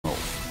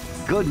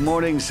Good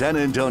Morning San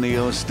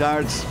Antonio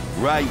starts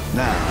right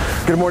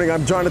now. Good morning,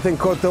 I'm Jonathan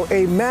Cotto.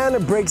 A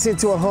man breaks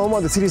into a home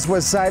on the city's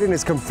west side and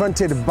is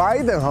confronted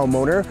by the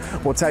homeowner.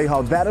 We'll tell you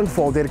how that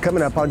unfolded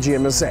coming up on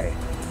GMSA.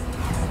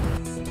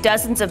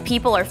 Dozens of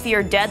people are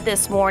feared dead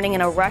this morning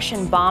in a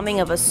Russian bombing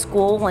of a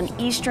school in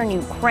eastern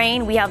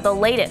Ukraine. We have the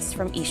latest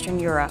from Eastern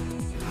Europe.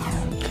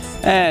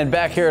 And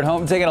back here at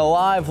home, taking a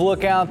live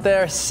look out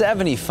there,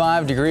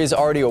 75 degrees,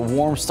 already a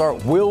warm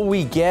start. Will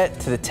we get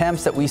to the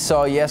temps that we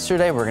saw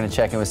yesterday? We're going to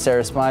check in with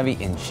Sarah Spivey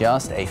in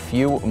just a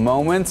few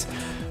moments.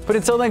 But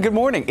until then, good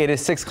morning. It is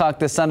 6 o'clock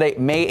this Sunday,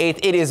 May 8th.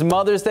 It is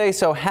Mother's Day,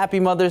 so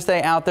happy Mother's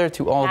Day out there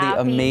to all the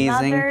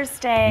amazing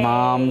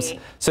moms.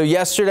 So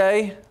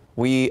yesterday,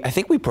 I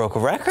think we broke a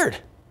record.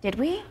 Did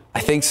we? I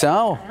think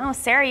so. Oh,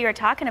 Sarah, you were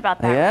talking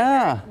about that.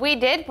 Yeah. We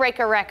did break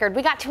a record.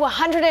 We got to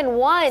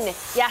 101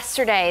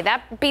 yesterday.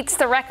 That beats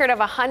the record of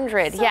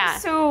 100. So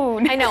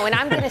soon. I know, and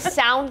I'm going to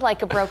sound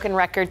like a broken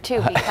record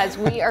too, because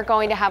we are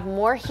going to have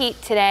more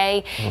heat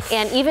today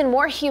and even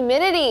more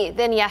humidity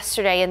than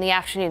yesterday in the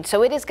afternoon.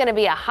 So it is going to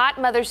be a hot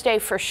Mother's Day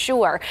for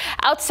sure.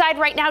 Outside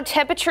right now,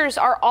 temperatures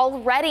are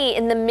already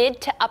in the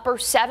mid to upper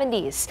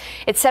 70s.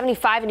 It's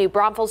 75 in New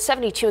Braunfels,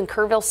 72 in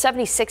Kerrville,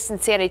 76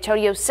 in San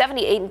Antonio,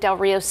 78 in Del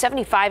Rio,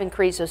 75 in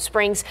Carrizo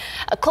Springs.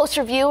 A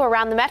closer view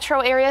around the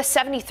metro area,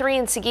 73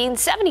 in Seguin,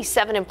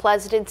 77 in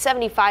Pleasanton,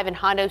 75 in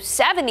Hondo,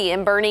 70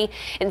 in Bernie,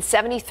 and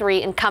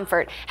 73 in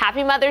Comfort.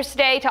 Happy Mother's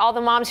Day to all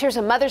the moms. Here's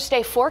a Mother's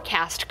Day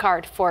forecast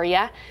card for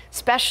you,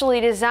 specially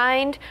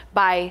designed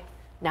by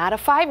not a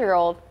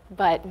 5-year-old,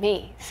 but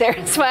me, Sarah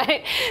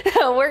Spivey.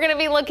 We're going to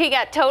be looking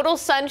at total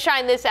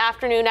sunshine this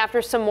afternoon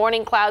after some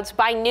morning clouds.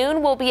 By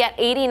noon, we'll be at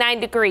 89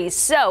 degrees.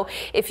 So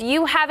if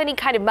you have any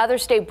kind of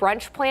Mother's Day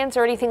brunch plans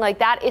or anything like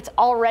that, it's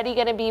already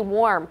going to be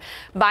warm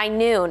by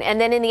noon. And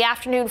then in the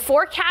afternoon,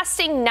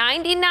 forecasting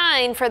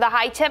 99 for the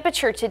high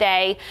temperature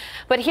today.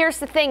 But here's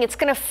the thing, it's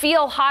going to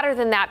feel hotter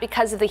than that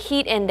because of the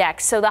heat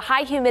index. So the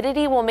high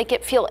humidity will make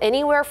it feel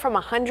anywhere from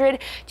 100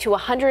 to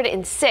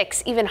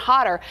 106, even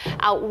hotter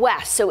out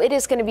west. So it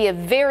is going to be a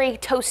very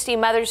toasty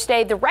Mother's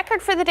Day. The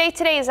record for the day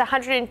today is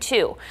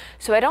 102.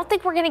 So I don't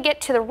think we're going to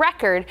get to the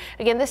record.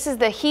 Again, this is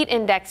the heat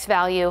index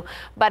value,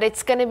 but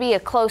it's going to be a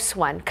close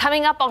one.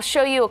 Coming up, I'll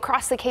show you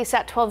across the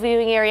KSAT 12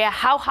 viewing area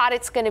how hot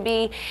it's going to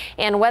be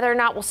and whether or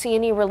not we'll see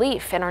any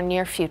relief in our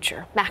near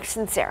future. Max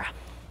and Sarah.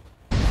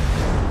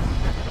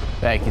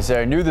 Thank you,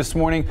 Sarah. New this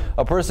morning,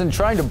 a person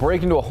trying to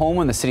break into a home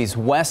on the city's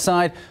west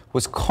side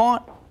was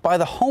caught by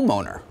the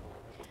homeowner.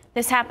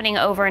 This happening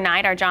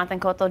overnight. Our Jonathan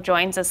Cotto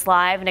joins us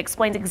live and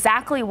explains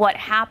exactly what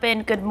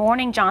happened. Good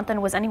morning,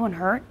 Jonathan. Was anyone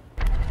hurt?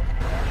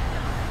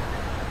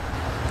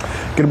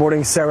 Good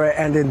morning, Sarah.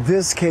 And in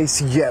this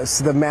case, yes,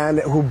 the man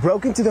who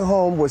broke into the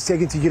home was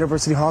taken to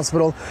University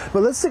Hospital.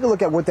 But let's take a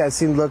look at what that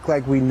scene looked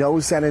like. We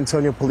know San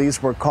Antonio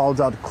police were called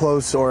out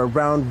close or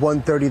around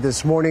 1:30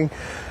 this morning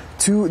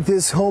to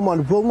this home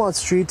on Wilmot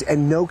Street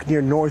and Noak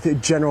near North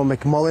General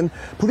McMullen.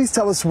 Police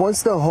tell us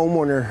once the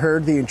homeowner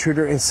heard the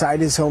intruder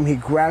inside his home, he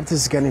grabbed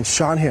his gun and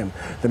shot him.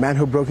 The man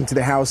who broke into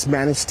the house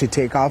managed to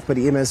take off, but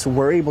EMS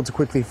were able to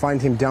quickly find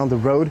him down the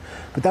road.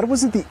 But that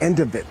wasn't the end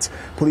of it.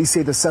 Police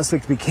say the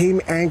suspect became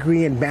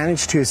angry and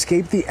managed to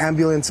escape the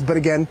ambulance, but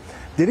again,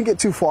 didn't get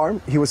too far.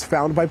 He was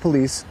found by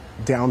police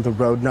down the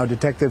road. Now,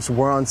 detectives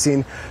were on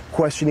scene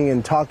questioning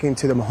and talking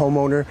to the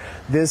homeowner.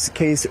 This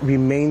case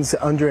remains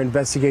under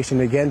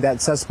investigation. Again,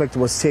 that suspect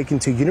was taken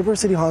to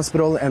University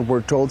Hospital and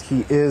we're told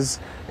he is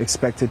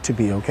expected to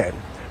be okay.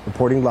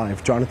 Reporting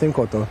live, Jonathan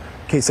Cotto,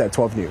 KSAT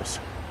 12 News.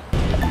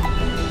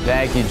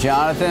 Thank you,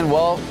 Jonathan.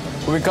 Well,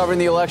 we've been covering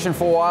the election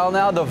for a while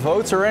now. The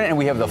votes are in and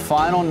we have the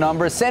final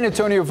numbers. San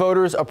Antonio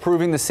voters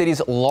approving the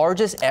city's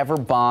largest ever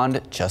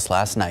bond just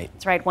last night.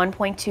 That's right,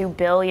 $1.2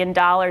 billion.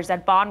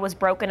 That bond was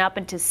broken up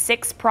into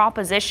 6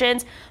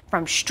 propositions,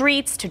 from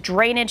streets to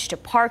drainage to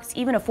parks,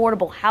 even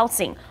affordable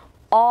housing.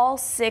 All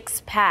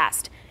 6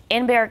 passed.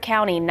 In Bexar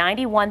County,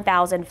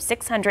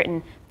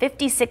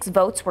 91,656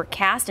 votes were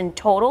cast in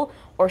total,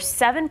 or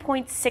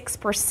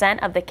 7.6%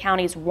 of the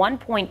county's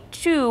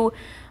 1.2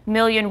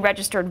 million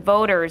registered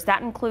voters.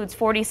 That includes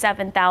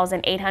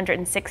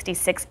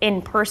 47,866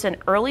 in-person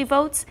early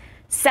votes,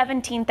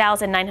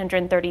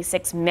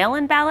 17,936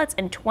 mail-in ballots,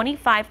 and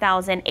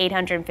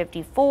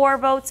 25,854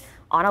 votes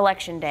on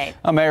Election Day.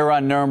 Mayor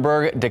Ron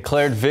Nirenberg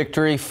declared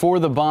victory for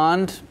the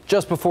bond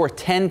just before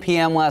 10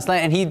 p.m. last night,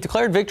 and he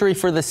declared victory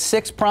for the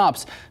 6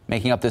 props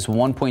making up this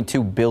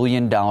 $1.2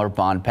 billion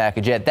bond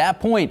package. At that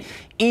point,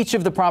 each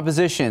of the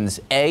propositions,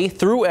 A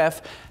through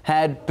F,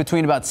 had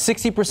between about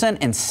 60%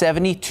 and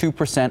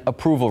 72%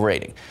 approval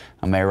rating.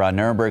 Mayor Ron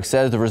Nirenberg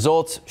says the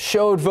results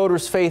showed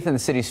voters' faith in the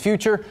city's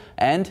future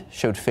and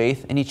showed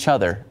faith in each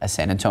other as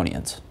San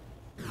Antonians.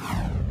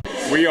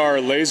 We are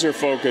laser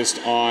focused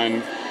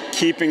on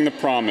keeping the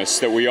promise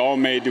that we all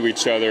made to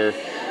each other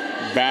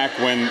back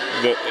when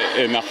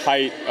in the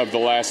height of the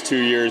last 2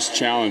 years'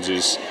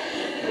 challenges,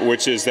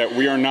 which is that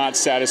we are not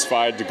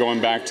satisfied to going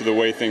back to the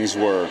way things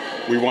were.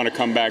 We want to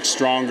come back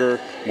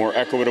stronger, more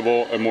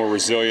equitable, and more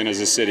resilient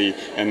as a city,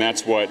 and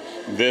that's what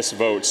this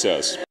vote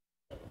says.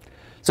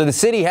 So the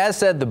city has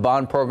said the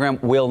bond program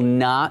will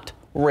not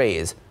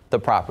raise the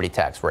property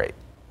tax rate.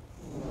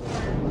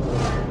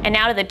 And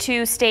now to the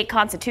two state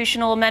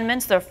constitutional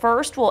amendments. The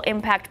first will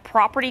impact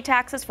property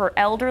taxes for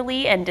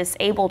elderly and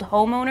disabled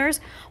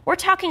homeowners. We're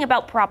talking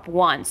about Prop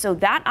 1. So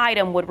that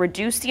item would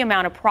reduce the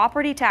amount of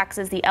property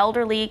taxes the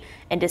elderly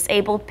and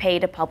disabled pay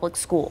to public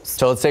schools.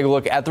 So let's take a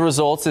look at the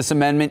results. This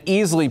amendment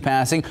easily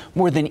passing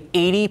more than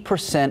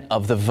 80%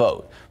 of the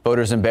vote.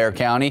 Voters in Bexar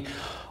County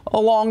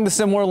along the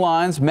similar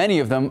lines, many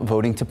of them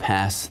voting to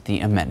pass the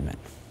amendment.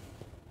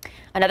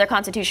 Another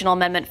constitutional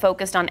amendment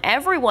focused on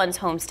everyone's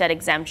homestead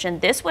exemption.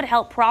 This would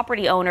help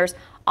property owners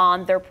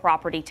on their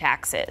property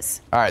taxes.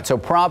 All right, so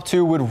Prop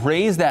 2 would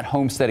raise that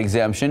homestead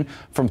exemption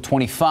from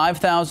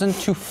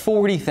 $25,000 to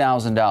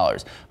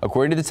 $40,000.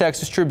 According to the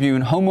Texas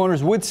Tribune,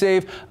 homeowners would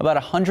save about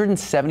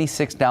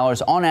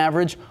 $176 on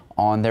average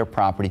on their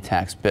property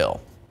tax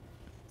bill.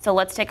 So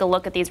let's take a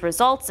look at these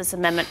results. This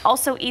amendment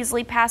also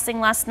easily passing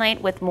last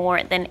night with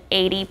more than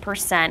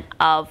 80%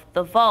 of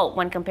the vote.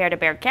 When compared to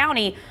Bexar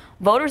County,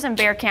 voters in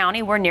Bexar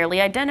County were nearly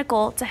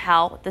identical to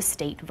how the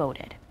state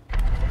voted.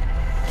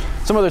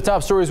 Some other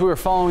top stories we were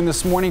following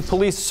this morning.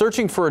 Police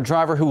searching for a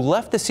driver who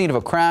left the scene of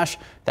a crash.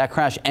 That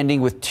crash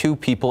ending with 2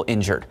 people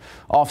injured.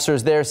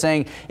 Officers there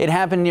saying it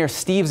happened near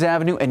Steves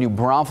Avenue and New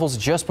Braunfels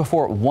just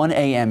before 1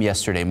 a.m.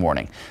 yesterday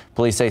morning.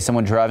 Police say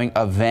someone driving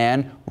a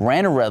van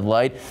ran a red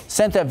light,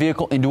 sent that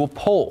vehicle into a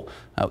pole.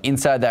 Now,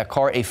 inside that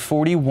car, a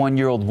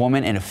 41-year-old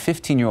woman and a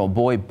 15-year-old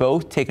boy,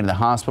 both taken to the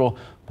hospital.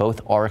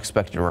 Both are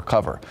expected to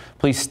recover.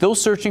 Police still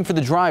searching for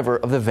the driver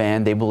of the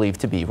van they believe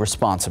to be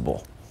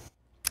responsible.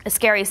 A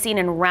scary scene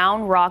in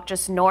Round Rock,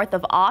 just north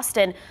of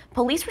Austin.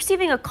 Police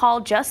receiving a call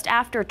just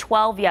after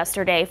 12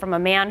 yesterday from a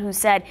man who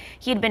said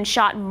he had been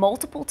shot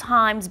multiple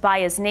times by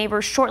his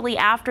neighbors. Shortly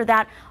after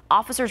that,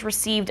 officers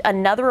received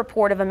another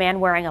report of a man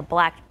wearing a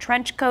black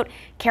trench coat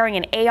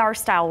carrying an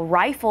AR-style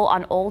rifle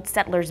on Old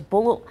Settlers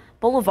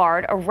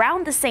Boulevard.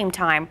 Around the same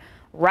time,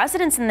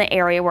 residents in the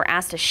area were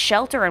asked to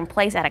shelter in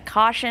place at a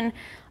caution.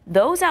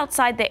 Those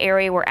outside the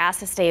area were asked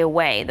to stay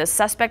away. The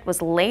suspect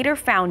was later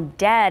found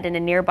dead in a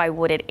nearby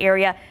wooded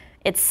area.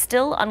 It's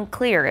still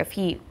unclear if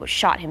he was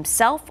shot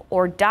himself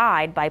or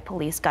died by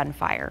police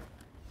gunfire.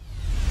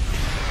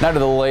 Now to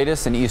the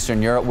latest in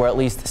Eastern Europe, where at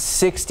least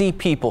 60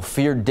 people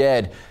feared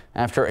dead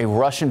after a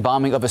Russian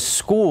bombing of a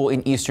school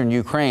in eastern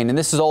Ukraine. And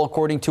this is all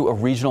according to a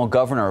regional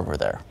governor over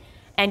there.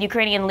 And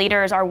Ukrainian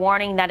leaders are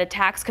warning that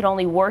attacks could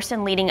only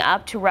worsen leading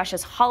up to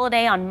Russia's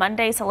holiday on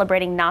Monday,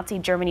 celebrating Nazi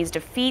Germany's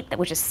defeat,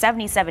 which is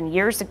 77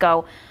 years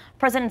ago.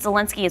 President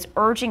Zelensky is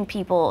urging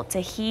people to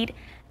heed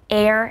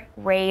air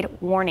raid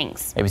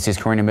warnings. ABC's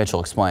Karina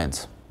Mitchell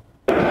explains.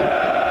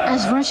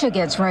 As Russia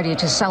gets ready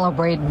to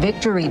celebrate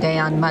Victory Day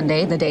on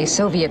Monday, the day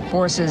Soviet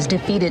forces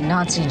defeated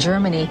Nazi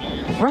Germany,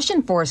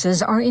 Russian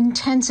forces are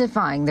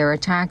intensifying their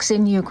attacks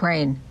in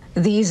Ukraine.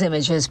 These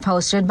images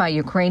posted by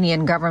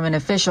Ukrainian government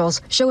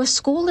officials show a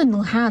school in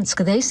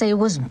Luhansk they say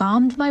was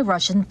bombed by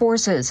Russian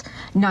forces.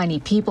 90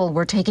 people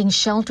were taking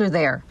shelter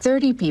there.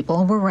 30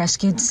 people were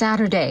rescued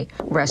Saturday.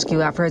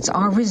 Rescue efforts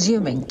are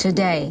resuming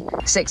today.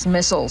 6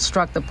 missiles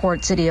struck the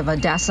port city of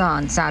Odessa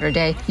on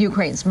Saturday.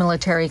 Ukraine's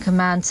military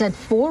command said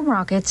 4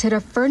 rockets hit a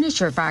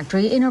furniture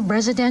factory in a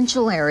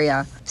residential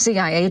area.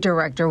 CIA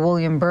Director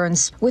William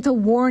Burns with a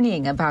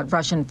warning about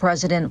Russian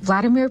President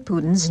Vladimir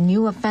Putin's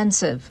new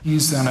offensive.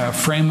 He's in a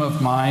frame of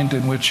mind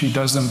in which he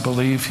doesn't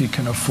believe he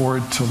can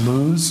afford to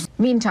lose.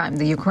 Meantime,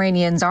 the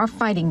Ukrainians are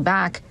fighting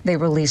back. They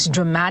released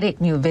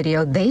dramatic new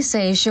video they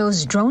say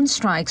shows drone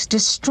strikes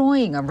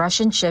destroying a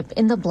Russian ship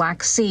in the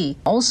Black Sea,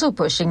 also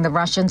pushing the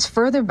Russians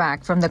further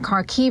back from the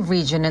Kharkiv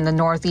region in the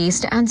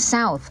northeast and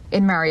south.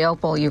 In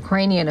Mariupol,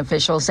 Ukrainian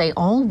officials say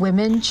all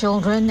women,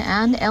 children,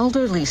 and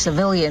elderly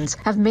civilians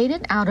have made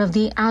it out of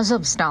the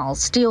Azovstal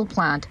steel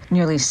plant.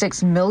 Nearly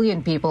 6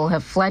 million people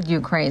have fled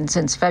Ukraine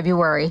since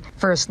February.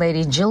 First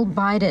Lady Jill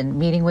Biden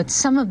meeting with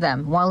some of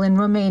them while in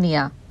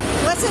Romania.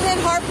 Wasn't it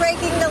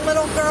heartbreaking, the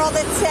little girl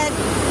that said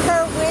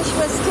her wish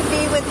was to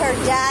be with her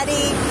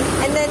daddy,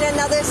 and then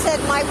another said,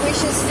 my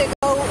wish is to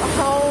go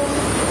home?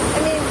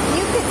 I mean,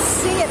 you could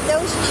see it.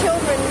 Those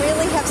children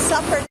really have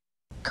suffered.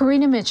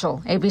 Karina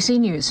Mitchell, ABC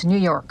News, New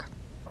York.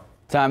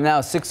 Time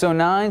now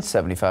 6:09,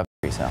 75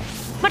 degrees out.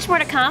 Much more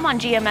to come on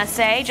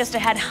GMSA. Just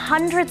ahead,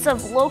 hundreds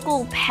of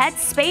local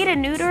pets spayed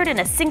and neutered in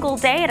a single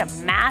day at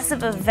a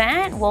massive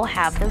event. We'll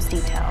have those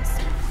details.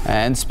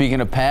 And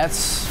speaking of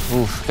pets,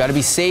 got to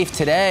be safe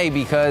today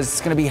because it's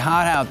going to be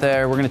hot out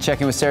there. We're going to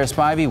check in with Sarah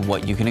Spivey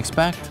what you can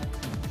expect.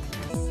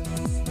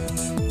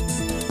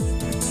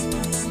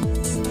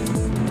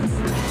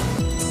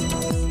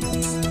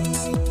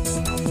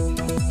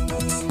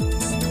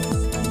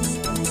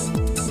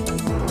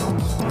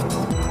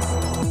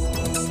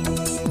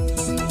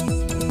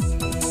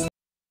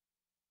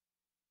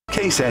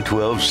 KSAT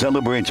 12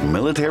 celebrates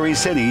Military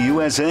City,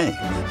 USA,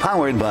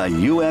 powered by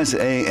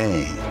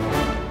USAA.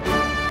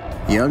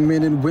 Young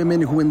men and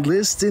women who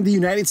enlist in the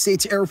United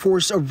States Air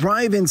Force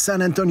arrive in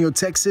San Antonio,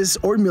 Texas,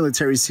 or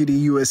Military City,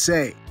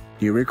 USA.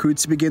 New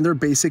recruits begin their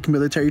basic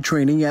military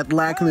training at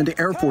Lackland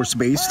Air Force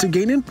Base to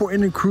gain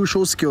important and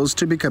crucial skills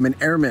to become an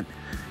airman.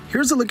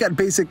 Here's a look at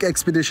basic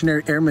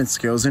expeditionary airman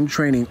skills and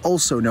training,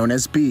 also known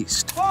as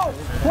BEAST.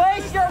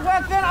 Place your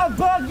weapon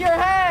above your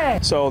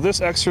head. So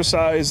this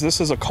exercise, this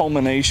is a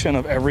culmination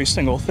of every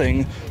single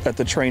thing that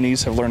the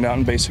trainees have learned out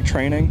in basic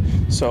training.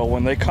 So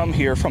when they come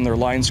here from their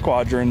line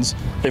squadrons,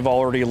 they've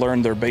already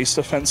learned their base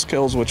defense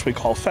skills, which we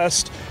call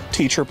FEST,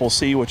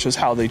 TCCC, which is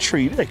how they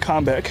treat a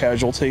combat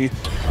casualty.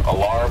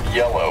 Alarm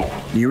yellow.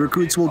 New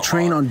recruits will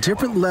train on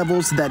different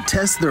levels that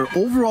test their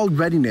overall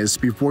readiness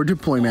before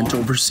deployment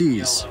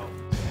overseas.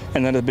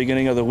 And then at the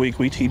beginning of the week,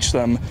 we teach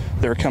them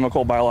their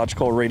chemical,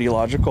 biological,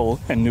 radiological,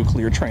 and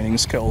nuclear training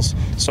skills.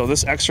 So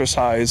this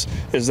exercise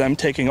is them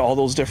taking all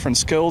those different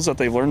skills that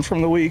they learned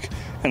from the week,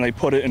 and they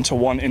put it into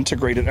one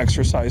integrated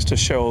exercise to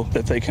show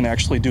that they can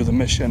actually do the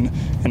mission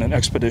in an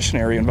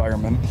expeditionary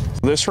environment.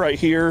 This right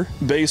here,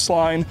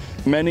 baseline,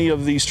 many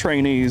of these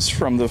trainees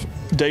from the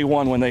day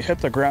one when they hit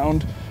the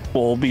ground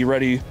will be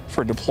ready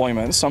for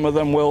deployment. Some of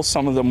them will,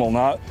 some of them will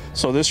not.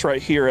 So this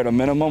right here at a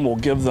minimum will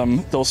give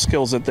them those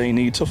skills that they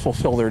need to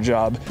fulfill their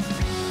job.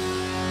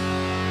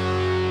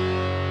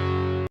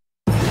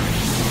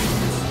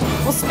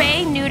 Well,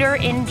 Spay, Neuter,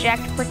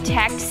 Inject,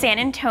 Protect San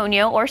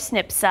Antonio, or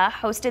SNPSA,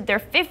 hosted their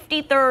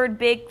 53rd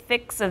Big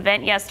Fix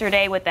event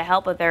yesterday with the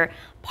help of their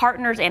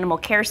partners, Animal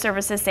Care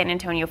Services, San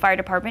Antonio Fire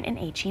Department, and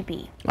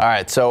HEB. All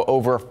right, so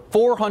over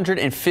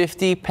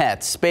 450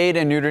 pets spayed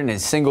and neutered in a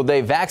single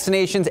day.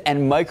 Vaccinations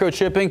and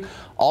microchipping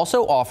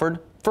also offered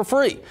for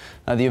free.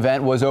 Now, the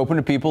event was open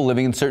to people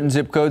living in certain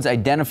zip codes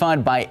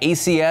identified by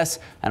ACS,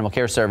 Animal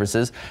Care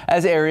Services,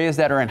 as areas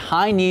that are in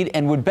high need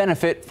and would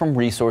benefit from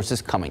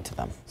resources coming to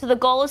them. So the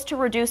goal is to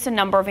reduce the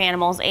number of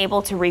animals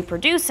able to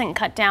reproduce and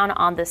cut down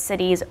on the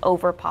city's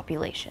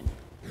overpopulation.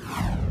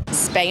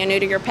 Spay and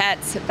neuter your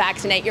pets,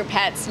 vaccinate your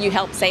pets, you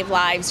help save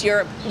lives.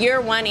 Your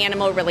one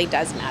animal really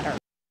does matter.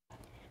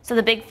 So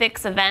the Big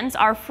Fix events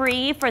are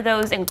free for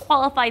those in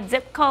qualified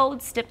zip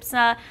codes.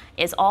 SNPSA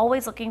is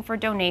always looking for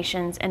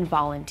donations and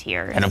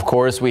volunteers. And of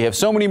course, we have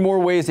so many more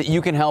ways that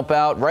you can help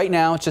out. Right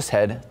now, just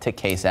head to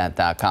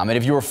KSAT.com. And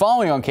if you were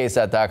following on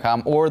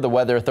KSAT.com or the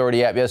Weather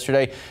Authority app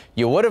yesterday,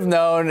 you would have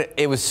known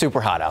it was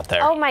super hot out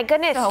there. Oh my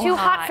goodness, So too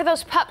hot hot for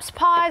those pups'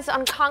 paws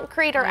on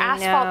concrete or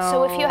asphalt.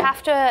 So if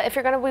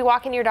you're going to be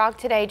walking your dog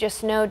today,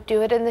 just know,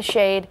 do it in the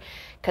shade,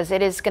 because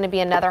it is going to be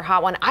another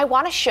hot one. I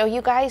want to show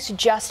you guys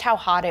just how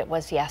hot it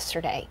was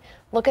yesterday.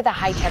 Look at the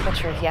high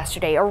temperatures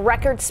yesterday. A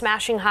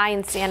record-smashing high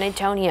in San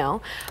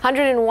Antonio,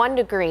 101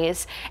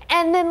 degrees.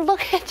 And then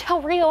look at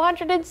Del Rio,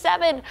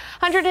 107,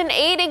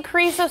 108 in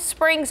Carrizo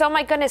Springs. Oh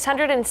my goodness,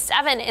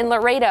 107 in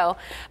Laredo.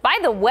 By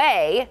the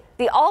way,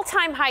 the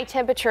all-time high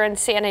temperature in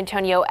San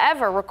Antonio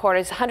ever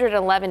recorded is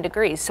 111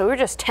 degrees. So we're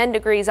just 10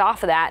 degrees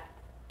off of that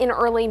in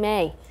early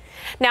May.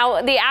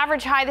 Now, the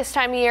average high this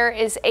time of year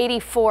is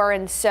 84,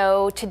 and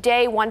so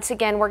today, once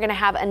again, we're going to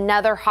have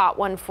another hot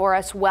one for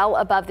us, well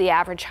above the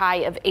average high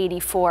of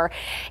 84.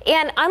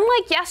 And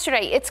unlike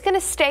yesterday, it's going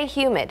to stay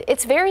humid.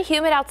 It's very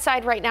humid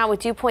outside right now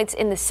with dew points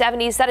in the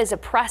 70s. That is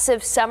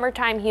oppressive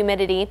summertime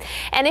humidity.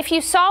 And if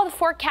you saw the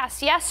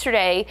forecast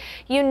yesterday,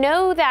 you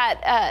know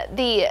that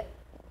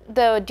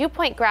the dew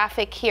point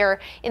graphic here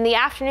in the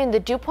afternoon, the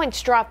dew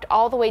points dropped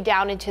all the way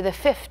down into the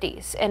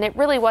 50s, and it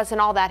really wasn't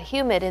all that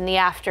humid in the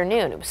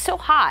afternoon. It was so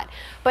hot.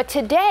 But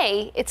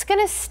today, it's going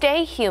to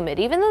stay humid.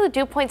 Even though the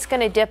dew point's going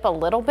to dip a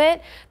little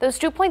bit, those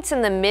dew points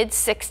in the mid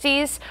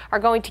 60s are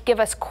going to give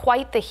us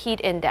quite the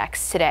heat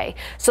index today.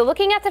 So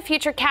looking at the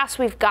futurecast,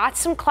 we've got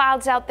some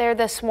clouds out there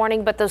this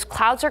morning, but those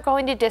clouds are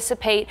going to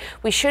dissipate.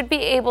 We should be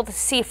able to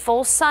see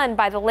full sun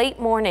by the late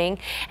morning,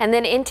 and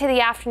then into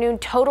the afternoon,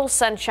 total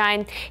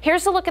sunshine.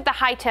 Here's a look at the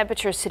high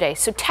temperatures today.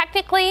 So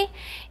technically,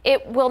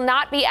 it will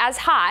not be as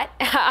hot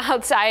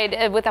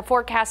outside with a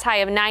forecast high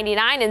of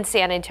 99 in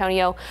San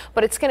Antonio,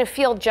 but it's going to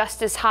feel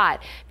just as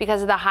hot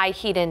because of the high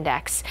heat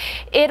index.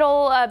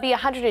 It'll be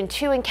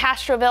 102 in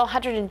Castroville,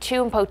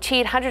 102 in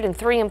Poteet,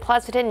 103 in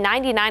Pleasanton,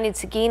 99 in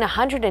Seguin,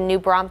 100 in New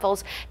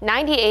Braunfels,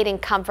 98 in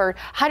Comfort,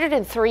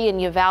 103 in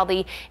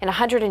Uvalde, and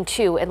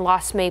 102 in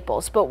Los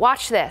Maples. But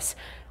watch this.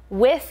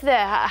 With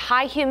the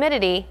high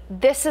humidity,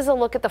 this is a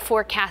look at the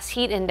forecast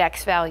heat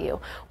index value.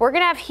 We're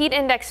going to have heat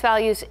index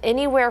values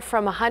anywhere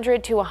from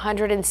 100 to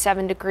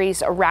 107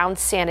 degrees around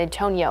San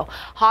Antonio.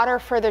 Hotter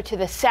further to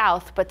the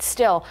south, but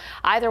still,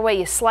 either way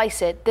you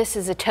slice it, this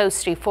is a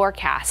toasty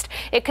forecast.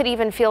 It could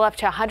even feel up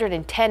to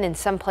 110 in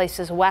some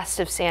places west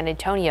of San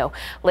Antonio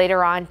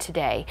later on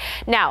today.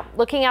 Now,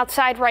 looking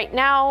outside right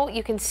now,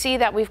 you can see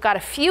that we've got a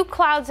few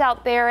clouds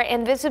out there,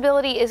 and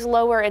visibility is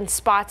lower in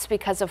spots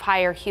because of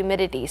higher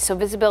humidity. So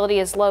visibility visibility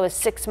as low as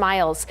 6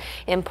 miles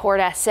in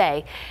Port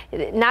SA.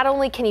 Not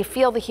only can you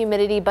feel the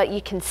humidity, but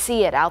you can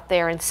see it out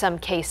there in some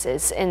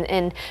cases.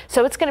 And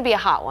so it's going to be a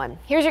hot one.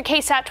 Here's your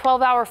KSAT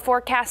 12-hour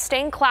forecast,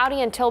 staying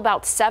cloudy until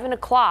about 7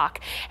 o'clock.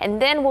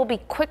 And then we'll be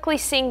quickly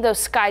seeing those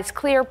skies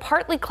clear,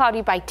 partly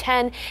cloudy by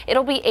 10.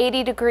 It'll be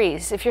 80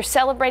 degrees. If you're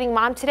celebrating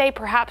Mom today,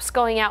 perhaps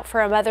going out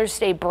for a Mother's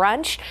Day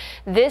brunch,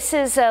 this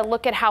is a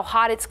look at how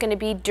hot it's going to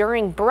be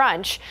during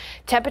brunch.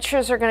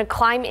 Temperatures are going to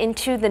climb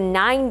into the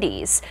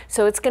 90s.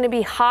 So it's going to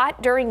be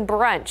hot during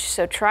brunch.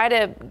 So try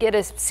to get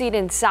a seat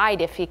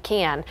inside if you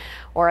can,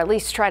 or at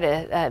least try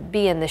to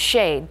be in the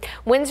shade.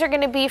 Winds are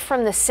going to be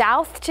from the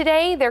south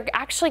today. They're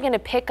actually going to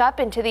pick up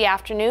into the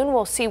afternoon.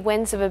 We'll see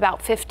winds of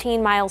about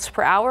 15 miles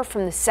per hour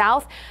from the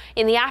south.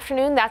 In the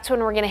afternoon, that's when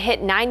we're going to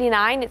hit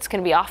 99. It's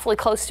going to be awfully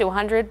close to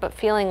 100, but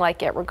feeling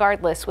like it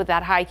regardless with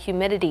that high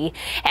humidity.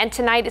 And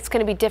tonight, it's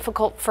going to be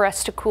difficult for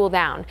us to cool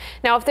down.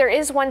 Now, if there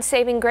is one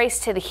saving grace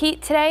to the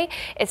heat today,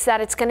 it's that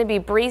it's going to be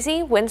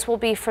breezy. Winds will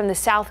be from the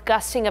south,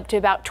 gusting up to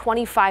about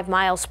 25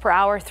 miles per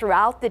hour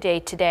throughout the day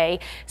today.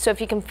 So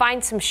if you can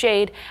find some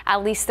shade,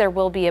 at least there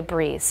will be a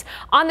breeze.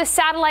 On the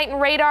satellite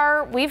and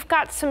radar, we've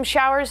got some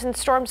showers and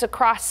storms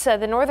across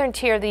the northern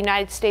tier of the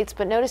United States,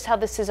 but notice how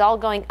this is all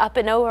going up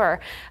and over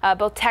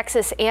both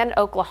Texas and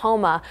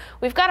Oklahoma.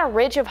 We've got a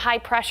ridge of high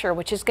pressure,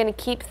 which is going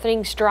to keep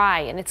things dry,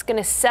 and it's going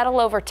to settle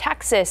over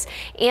Texas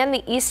and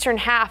the eastern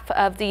half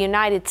of the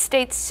United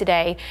States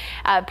today,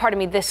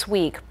 this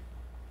week.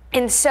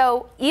 And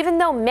so even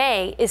though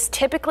May is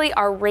typically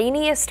our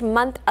rainiest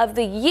month of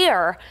the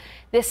year,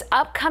 this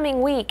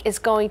upcoming week is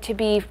going to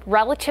be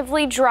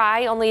relatively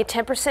dry, only a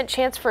 10%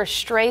 chance for a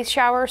stray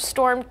shower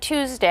storm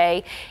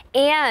Tuesday,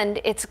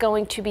 and it's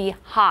going to be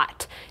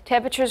hot.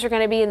 Temperatures are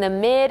going to be in the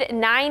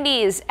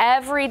mid-90s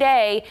every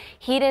day.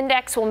 Heat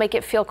index will make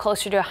it feel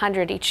closer to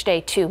 100 each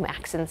day too,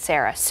 Max and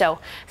Sarah. So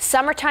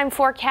summertime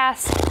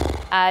forecast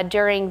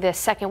during the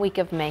second week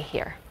of May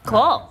here.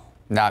 Cool.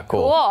 Not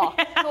cool.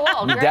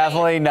 Cool.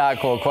 Definitely not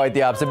cool. Quite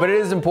the opposite. But it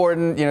is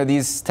important. You know,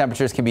 these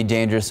temperatures can be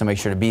dangerous, so make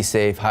sure to be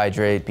safe,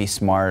 hydrate, be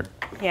smart.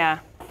 Yeah.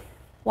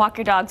 Walk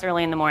your dogs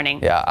early in the morning.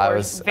 Yeah, I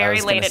was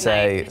late going to at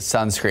say night.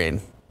 sunscreen.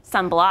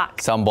 Sunblock.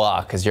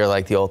 Sunblock, because you're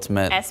like the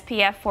ultimate.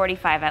 SPF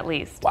 45 at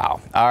least. Wow.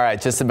 All right,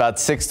 just about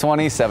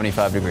 6:20,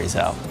 75 degrees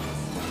out.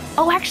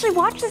 Oh, I actually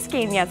watched this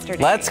game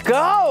yesterday. Let's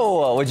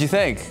go. What'd you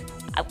think?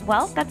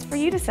 Well, that's for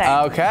you to say.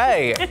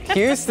 Okay.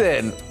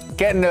 Houston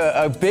getting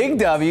a big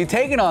W,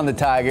 taking on the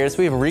Tigers.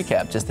 We have a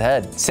recap just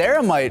ahead.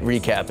 Sarah might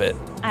recap it.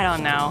 I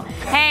don't know.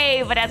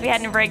 Hey, but as we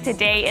head into break,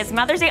 today is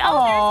Mother's Day. Oh,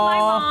 there's my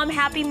mom.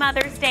 Happy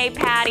Mother's Day,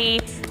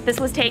 Patty.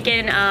 This was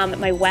taken at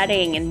my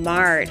wedding in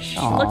March. She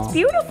looks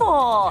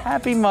beautiful.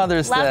 Happy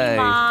Mother's Day. Love you,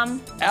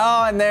 Mom.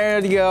 Oh, and there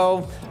you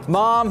go.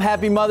 Mom,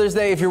 happy Mother's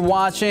Day. If you're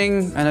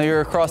watching, I know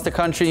you're across the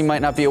country, you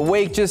might not be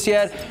awake just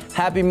yet.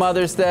 Happy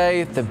Mother's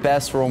Day, the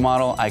best role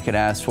model I could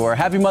ask for.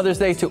 Happy Mother's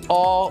Day to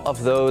all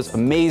of those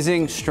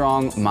amazing,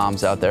 strong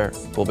moms out there.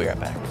 We'll be right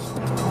back.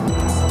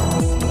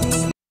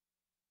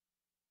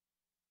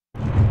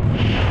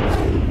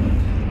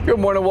 Good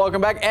morning,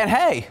 welcome back. And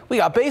hey, we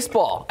got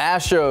baseball.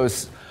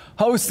 Astros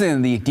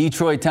hosting the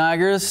Detroit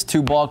Tigers,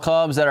 two ball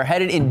clubs that are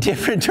headed in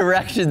different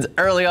directions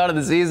early on in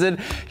the season.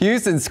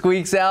 Houston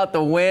squeaks out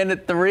the win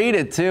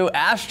 3-2.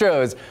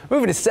 Astros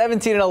moving to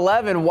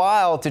 17-11,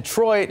 while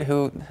Detroit,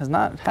 who has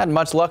not had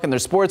much luck in their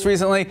sports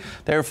recently,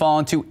 they're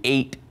falling to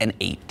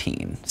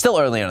 8-18. Still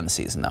early on in the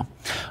season, though.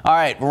 All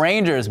right,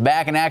 Rangers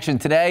back in action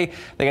today.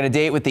 They got a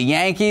date with the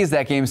Yankees.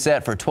 That game's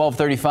set for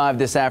 12:35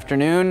 this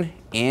afternoon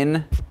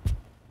in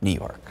New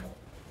York.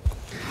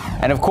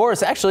 And of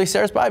course, actually,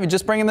 Sarah Spivey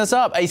just bringing this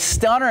up. A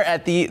stunner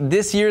at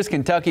this year's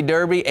Kentucky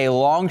Derby, a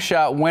long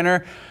shot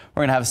winner.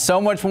 We're going to have so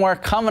much more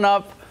coming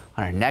up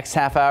on our next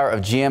half hour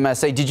of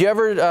GMSA. Did you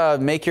ever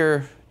make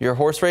your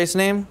horse race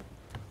name?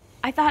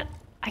 I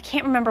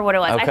can't remember what it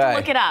was. Okay. I have to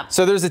look it up.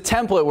 So there's a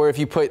template where if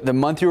you put the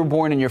month you were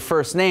born and your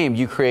first name,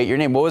 you create your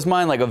name. What was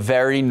mine? Like a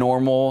very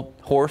normal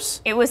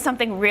horse? It was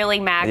something really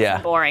max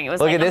and boring. It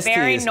was like a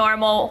very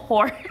normal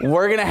horse.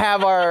 We're going to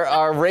have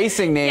our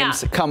racing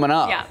names coming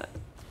up. Yeah.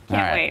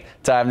 Can't wait.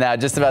 Time now,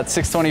 just about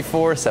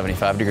 6:24,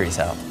 75 degrees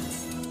out.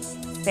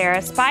 Sarah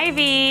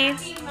Spivey.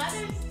 Happy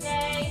Mother's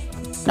Day.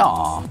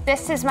 Aw.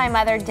 This is my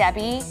mother,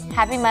 Debbie.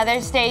 Happy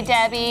Mother's Day,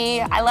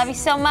 Debbie. I love you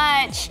so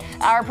much.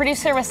 Our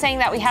producer was saying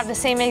that we have the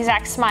same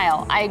exact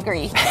smile. I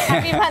agree.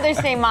 Happy Mother's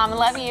Day, Mom. I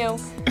love you.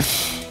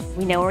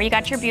 We know where you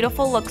got your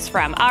beautiful looks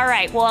from. All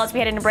right, well, as we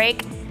head into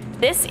break,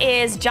 this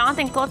is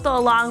Jonathan Cotto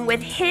along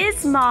with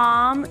his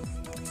mom.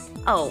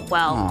 Oh,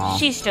 well,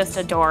 she's just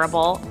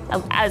adorable.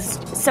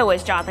 So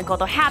is Jonathan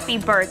Cotto. Happy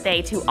birthday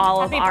to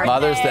all of our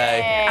Mother's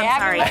Day. I'm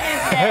sorry.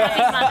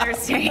 Happy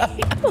Mother's Day.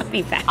 We'll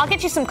be back. I'll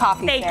get you some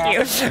coffee. Thank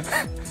Sarah.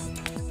 you.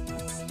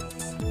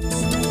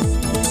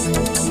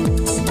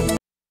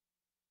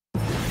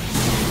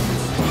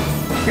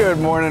 Good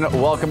morning,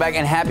 welcome back,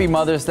 and happy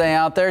Mother's Day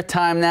out there.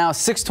 Time now,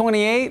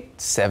 6:28,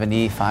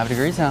 75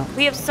 degrees out.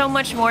 We have so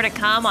much more to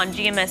come on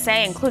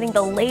GMSA, including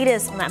the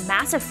latest on that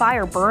massive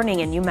fire burning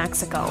in New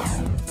Mexico.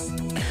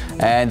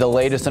 And the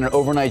latest on an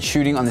overnight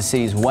shooting on the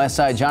city's west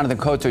side. Jonathan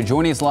Cotto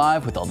joining us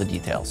live with all the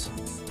details.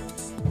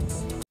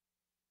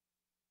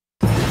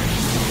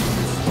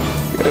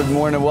 Good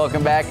morning,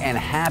 welcome back, and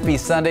happy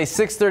Sunday.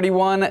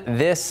 6:31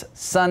 this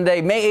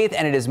Sunday, May 8th,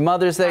 and it is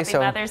Mother's Day. Happy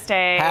Mother's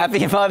Day.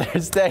 Happy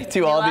Mother's Day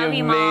to all the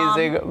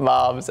amazing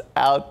moms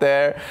out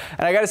there.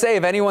 And I got to say,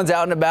 if anyone's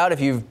out and about,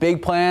 if you have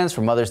big plans for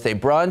Mother's Day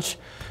brunch,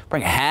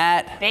 bring a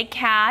hat. Big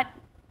cat.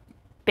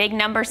 Big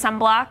number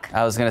sunblock.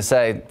 I was going to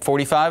say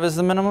 45 is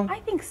the minimum? I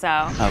think so.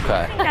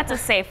 Okay. I think that's a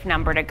safe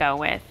number to go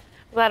with.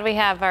 Glad we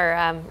have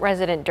our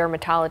resident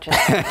dermatologist.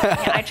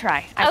 Yeah, I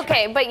try.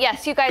 Okay, but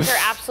yes, you guys are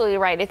absolutely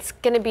right. It's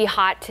going to be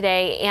hot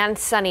today and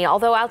sunny.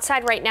 Although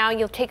outside right now,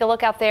 you'll take a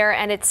look out there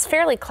and it's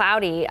fairly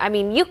cloudy. I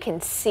mean, you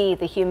can see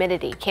the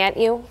humidity, can't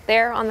you,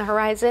 there on the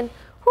horizon?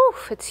 Whew,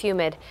 it's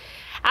humid.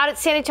 Out at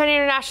San Antonio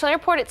International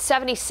Airport, it's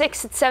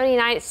 76, it's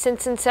 79 at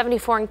Stinson,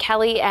 74 in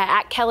Kelly,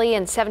 at Kelly,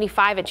 and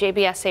 75 at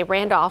GMSA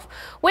Randolph.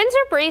 Winds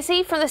are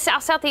breezy from the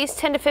south-southeast,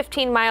 10 to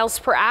 15 miles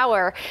per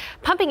hour,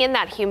 pumping in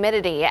that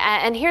humidity.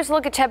 And here's a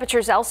look at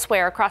temperatures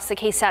elsewhere across the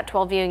KSAT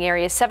 12 viewing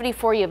areas.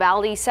 74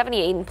 Uvalde,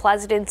 78 in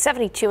Pleasanton,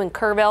 72 in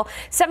Kerrville,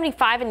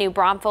 75 in New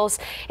Braunfels.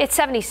 It's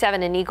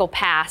 77 in Eagle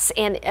Pass.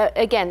 And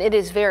again, it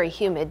is very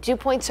humid. Dew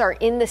points are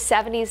in the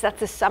 70s.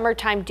 That's a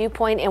summertime dew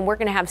point, and we're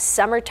going to have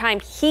summertime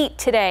heat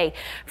today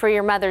for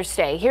your Mother's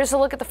Day. Here's a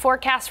look at the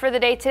forecast for the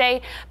day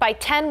today. By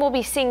 10, we'll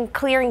be seeing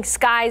clearing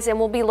skies, and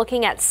we'll be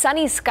looking at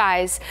sunny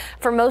skies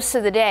for most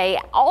of the day.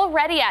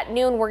 Already at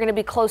noon, we're going to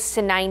be close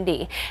to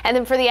 90. And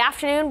then for the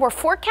afternoon, we're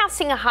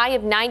forecasting a high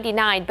of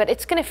 99, but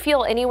it's going to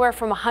feel anywhere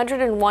from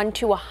 101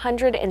 to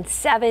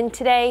 107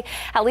 today.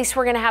 At least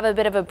we're going to have a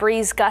bit of a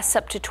breeze, gusts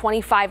up to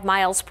 25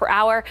 miles per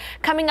hour.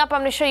 Coming up, I'm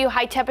going to show you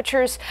high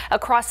temperatures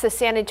across the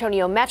San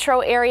Antonio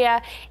metro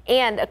area,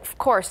 and of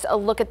course, a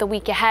look at the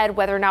week ahead,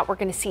 whether or not we're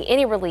going to see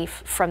any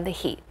relief from the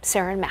heat.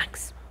 Sarah and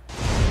Max.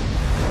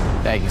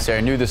 Thank you,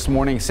 Sarah. New this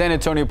morning, San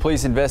Antonio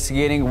police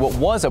investigating what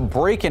was a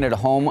break-in at a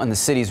home on the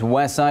city's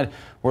west side.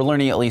 We're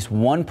learning at least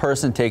one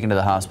person taken to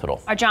the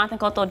hospital. Our Jonathan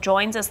Cotto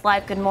joins us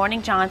live. Good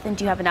morning, Jonathan.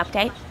 Do you have an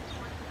update?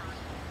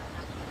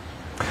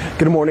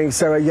 Good morning,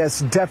 Sarah. Yes,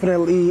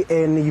 definitely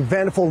an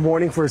eventful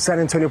morning for San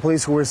Antonio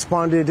police, who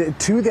responded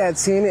to that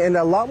scene, and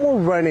a lot more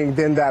running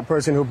than that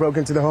person who broke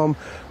into the home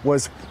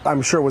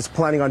I'm sure was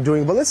planning on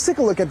doing. But let's take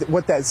a look at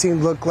what that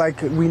scene looked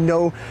like. We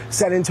know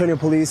San Antonio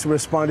police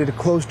responded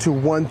close to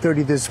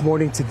 1:30 this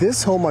morning to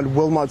this home on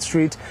Wilmot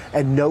Street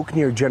at Noak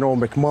near General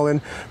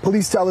McMullen.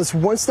 Police tell us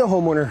once the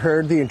homeowner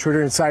heard the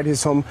intruder inside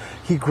his home,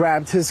 he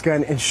grabbed his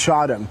gun and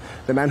shot him.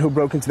 The man who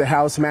broke into the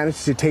house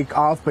managed to take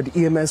off, but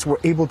EMS were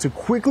able to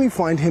quickly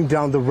find him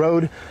down the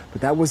road.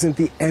 But that wasn't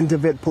the end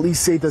of it. Police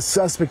say the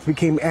suspect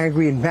became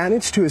angry and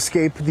managed to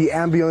escape the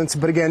ambulance,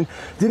 but again,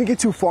 didn't get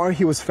too far.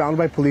 He was found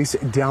by police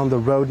down the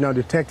road. Now,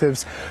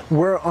 detectives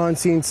were on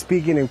scene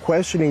speaking and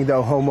questioning the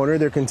homeowner.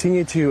 They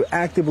continue to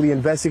actively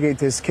investigate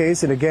this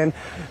case. And again,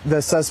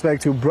 the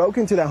suspect who broke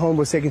into that home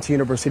was taken to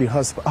University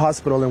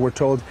Hospital, and we're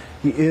told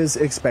he is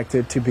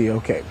expected to be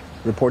okay.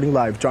 Reporting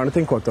live,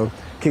 Jonathan Cotto,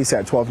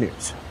 KSAT 12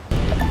 News.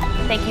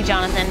 Thank you,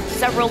 Jonathan.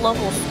 Several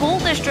local school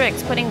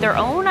districts putting their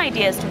own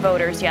ideas to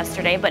voters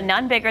yesterday, but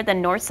none bigger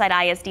than Northside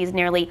ISD's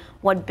nearly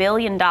 $1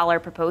 billion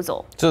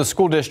proposal. So the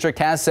school district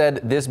has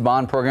said this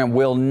bond program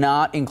will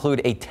not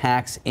include a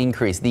tax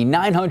increase. The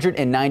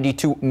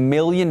 $992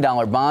 million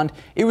bond,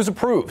 it was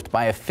approved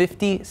by a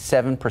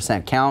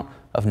 57% count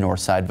of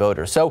Northside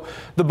voters. So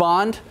the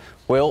bond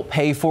will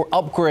pay for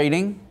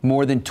upgrading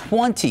more than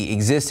 20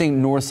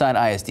 existing Northside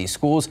ISD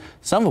schools,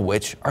 some of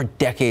which are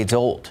decades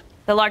old.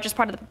 The largest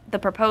part of the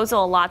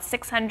proposal allots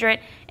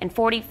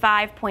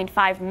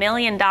 $645.5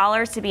 million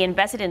to be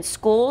invested in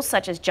schools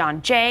such as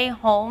John Jay,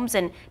 Holmes,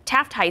 and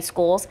Taft High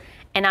Schools.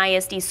 And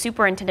ISD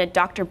Superintendent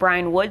Dr.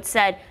 Brian Wood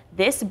said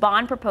this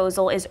bond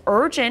proposal is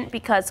urgent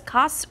because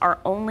costs are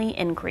only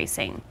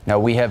increasing. Now,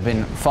 we have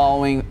been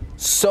following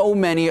so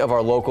many of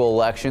our local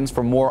elections.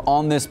 For more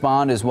on this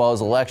bond, as well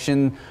as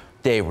election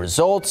day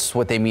results,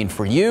 what they mean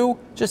for you,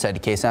 just head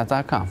to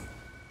KSAT.com.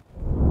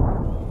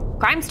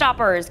 Crime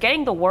Stoppers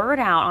getting the word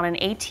out on an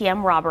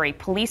ATM robbery.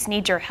 Police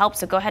need your help,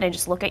 so go ahead and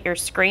just look at your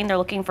screen. They're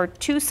looking for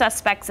 2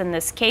 suspects in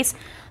this case.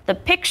 The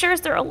pictures,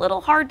 they're a little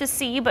hard to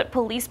see, but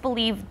police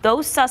believe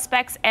those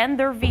suspects and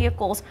their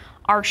vehicles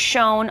are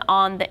shown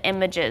on the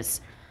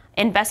images.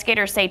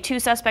 Investigators say 2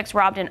 suspects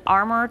robbed an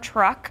armored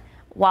truck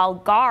while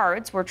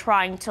guards were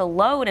trying to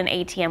load an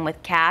ATM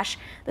with cash.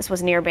 This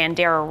was near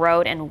Bandera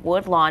Road and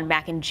Woodlawn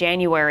back in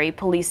January.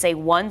 Police say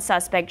 1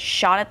 suspect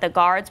shot at the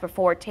guards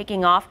before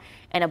taking off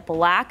in a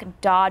black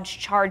Dodge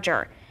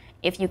Charger.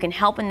 If you can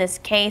help in this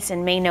case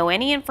and may know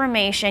any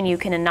information, you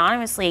can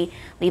anonymously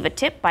leave a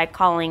tip by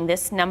calling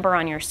this number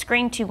on your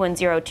screen,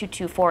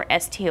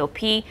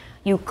 210-224-STOP.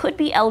 You could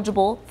be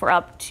eligible for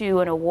up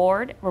to an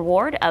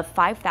reward of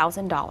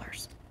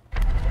 $5,000.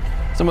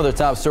 Some other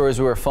top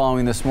stories we are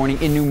following this morning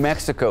in New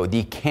Mexico,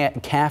 the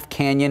Calf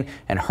Canyon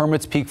and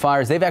Hermit's Peak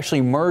fires. They've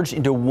actually merged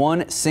into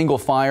one single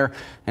fire,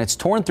 and it's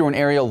torn through an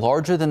area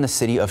larger than the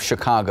city of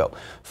Chicago.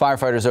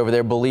 Firefighters over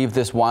there believe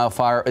this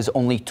wildfire is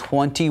only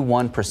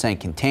 21%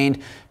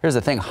 contained. Here's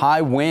the thing,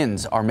 high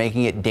winds are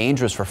making it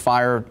dangerous for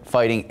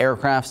firefighting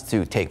aircrafts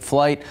to take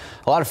flight.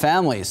 A lot of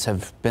families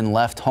have been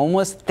left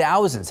homeless.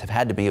 Thousands have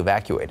had to be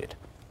evacuated.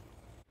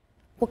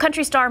 Well,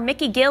 country star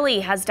Mickey Gilley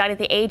has died at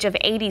the age of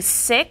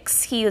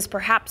 86. He is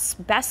perhaps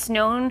best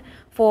known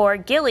for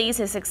Gilley's,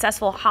 his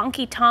successful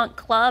honky-tonk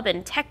club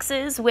in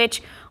Texas,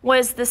 which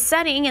was the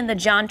setting in the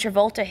John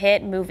Travolta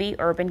hit movie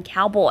Urban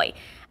Cowboy.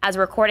 As a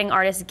recording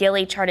artist,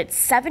 Gilley charted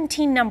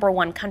 17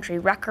 #1 country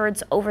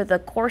records over the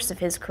course of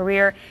his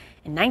career.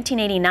 In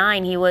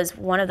 1989, he was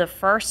one of the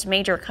first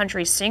major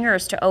country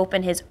singers to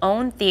open his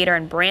own theater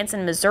in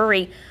Branson,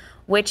 Missouri,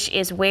 which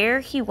is where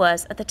he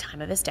was at the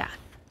time of his death.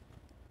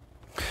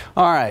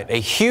 All right, a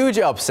huge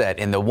upset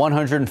in the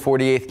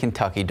 148th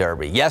Kentucky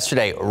Derby.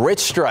 Yesterday, Rich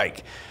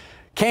Strike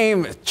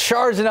came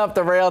charging up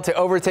the rail to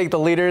overtake the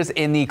leaders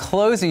in the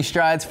closing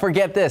strides.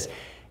 Forget this,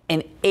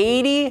 an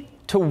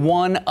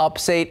 80-1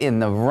 upset in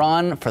the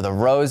run for the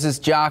Roses.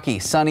 Jockey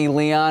Sonny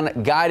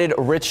Leon guided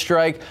Rich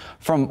Strike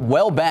from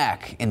well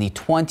back in the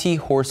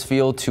 20-horse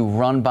field to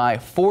run by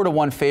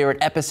 4-1 favorite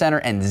Epicenter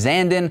and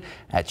Zandon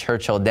at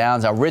Churchill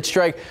Downs. Now, Rich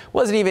Strike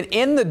wasn't even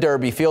in the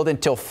Derby field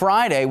until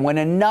Friday when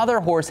another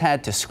horse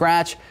had to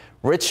scratch.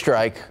 Rich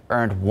Strike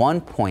earned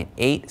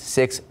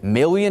 $1.86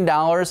 million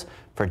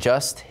for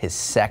just his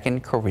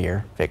second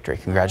career victory.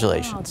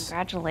 Congratulations. Wow,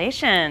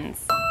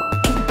 congratulations.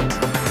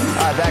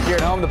 Back here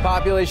at home, the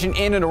population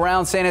in and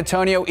around San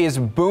Antonio is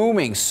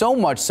booming, so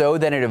much so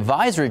that an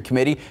advisory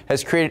committee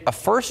has created a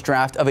first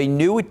draft of a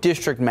new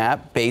district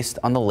map based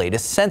on the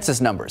latest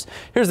census numbers.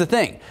 Here's the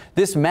thing.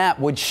 This map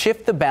would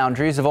shift the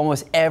boundaries of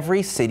almost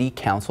every city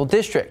council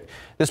district.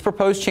 This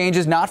proposed change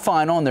is not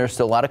final, and there's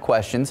still a lot of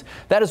questions.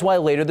 That is why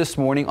later this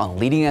morning on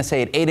Leading SA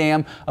at 8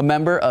 a.m., a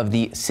member of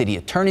the city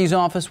attorney's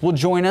office will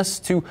join us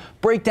to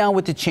break down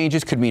what the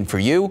changes could mean for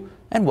you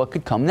and what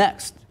could come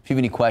next. If you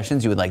have any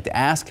questions you would like to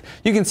ask,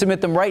 you can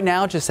submit them right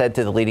now. Just head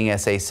to the Leading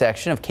SA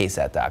section of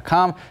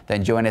KSAT.com.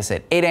 Then join us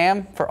at 8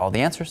 a.m. for all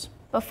the answers.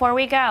 Before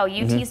we go,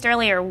 you teased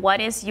earlier, what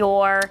is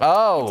your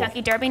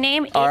Kentucky Derby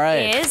name?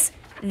 It is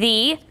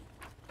the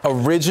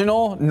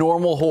original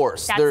normal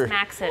horse. That's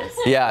Max's.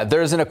 Yeah,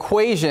 there's an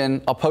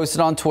equation, I'll post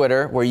it on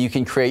Twitter, where you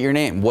can create your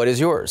name. What is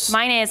yours?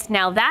 Mine is,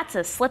 now that's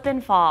a slip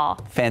and fall.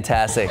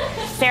 Fantastic.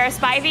 Sarah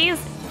Spivey's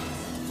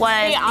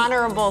was the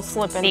honorable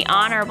slip and the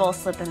honorable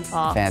slip and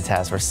fall.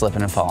 Fantastic. We're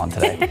slipping and falling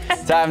today.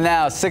 Time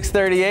now,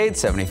 6:38,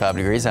 75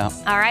 degrees out.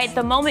 All right,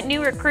 the moment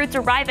new recruits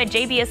arrive at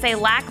GMSA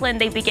Lackland,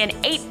 they begin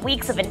 8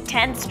 weeks of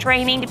intense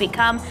training to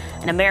become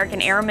an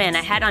American Airman.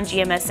 Ahead on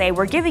GMSA,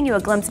 we're giving you a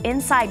glimpse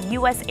inside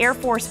U.S. Air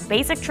Force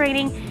basic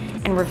training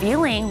and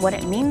revealing what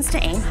it means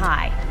to aim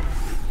high.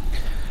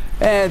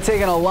 And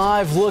taking a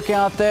live look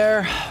out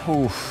there.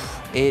 Oof.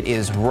 It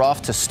is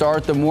rough to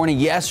start the morning.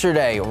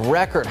 Yesterday,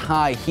 record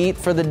high heat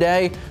for the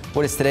day.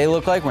 What does today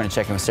look like? We're going to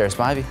check in with Sarah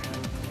Spivey.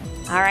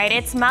 All right,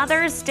 it's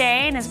Mother's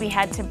Day, and as we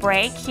head to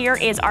break, here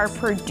is our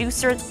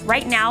producer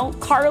right now,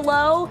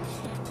 Carlo.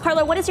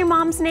 Carlo, what is your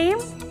mom's name?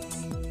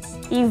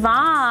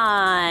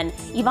 Yvonne.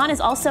 Yvonne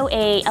is also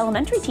a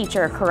elementary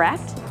teacher,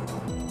 correct?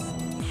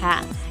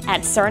 At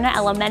Cerna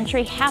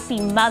Elementary. Happy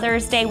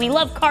Mother's Day. We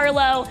love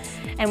Carlo,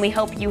 and we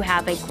hope you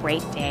have a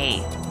great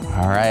day.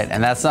 All right,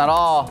 and that's not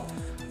all.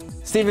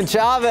 Stephen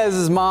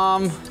Chavez's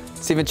mom.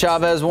 Stephen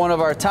Chavez, one of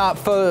our top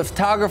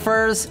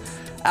photographers,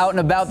 out and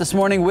about this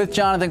morning with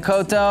Jonathan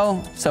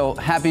Cotto. So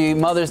happy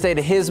Mother's Day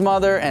to his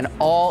mother and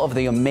all of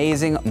the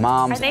amazing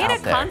moms out there. Are they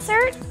at a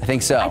concert? I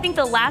think so. I think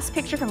the last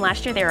picture from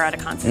last year, they were at a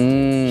concert.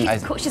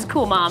 She's a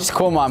cool mom. She's a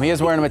cool mom. He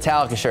is wearing a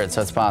Metallica shirt,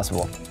 so it's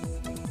possible.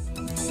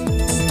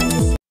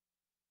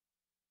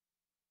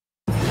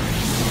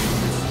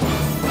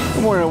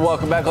 Good morning and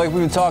welcome back. Like we've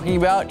been talking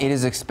about, it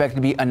is expected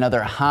to be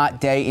another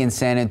hot day in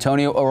San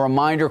Antonio. A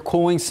reminder,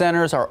 cooling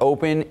centers are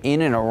open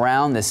in and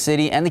around the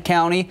city and the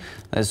county.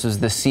 This was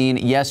the scene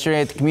yesterday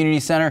at the community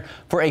center.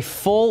 For a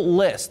full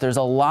list, there's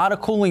a lot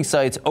of cooling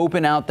sites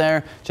open out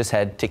there. Just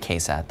head to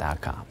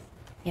KSAT.com.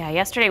 Yeah,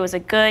 yesterday was a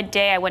good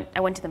day. I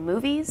went to the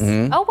movies.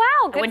 Oh,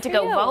 wow. Good I went to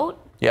go vote.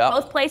 Yeah.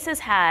 Both places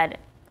had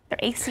their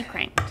AC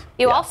cranked.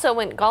 You also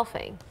went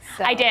golfing.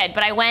 So. I did,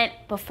 but I went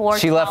before.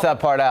 She left that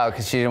part out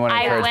because she didn't want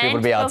to encourage people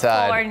to be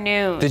outside. Before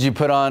noon. Did you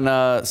put on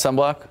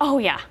sunblock? Oh,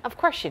 yeah. Of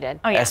course you did.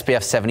 Oh, yeah.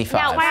 SPF 75.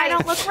 Now, why I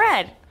don't look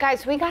red?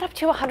 Guys, we got up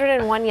to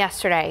 101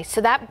 yesterday,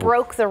 so that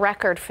broke the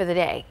record for the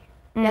day.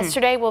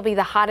 Yesterday will be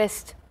the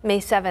hottest May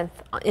 7th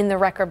in the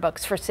record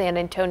books for San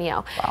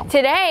Antonio. Wow.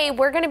 Today,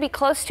 we're going to be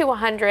close to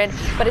 100,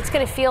 but it's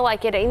going to feel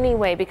like it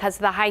anyway because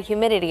of the high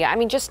humidity. I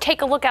mean, just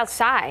take a look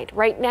outside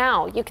right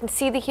now. You can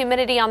see the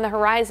humidity on the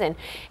horizon.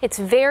 It's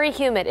very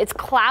humid. It's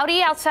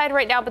cloudy outside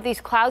right now, but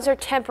these clouds are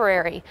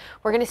temporary.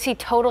 We're going to see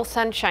total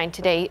sunshine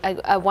today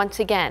once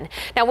again.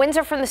 Now, winds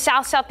are from the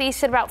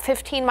south-southeast at about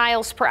 15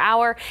 miles per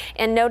hour,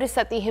 and notice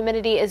that the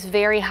humidity is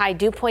very high.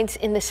 Dew points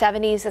in the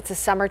 70s. That's a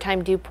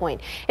summertime dew point.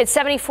 It's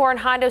 74 in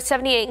Hondo,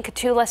 78 in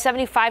Cotulla,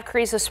 75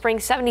 Carrizo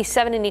Springs,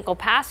 77 in Eagle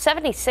Pass,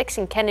 76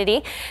 in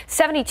Kennedy,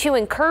 72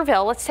 in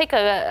Kerrville. Let's take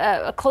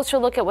a closer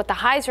look at what the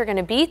highs are going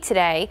to be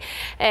today.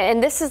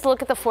 And this is a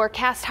look at the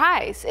forecast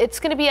highs. It's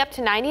going to be up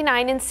to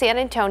 99 in San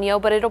Antonio,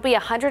 but it'll be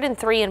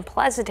 103 in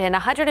Pleasanton,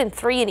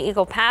 103 in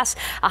Eagle Pass,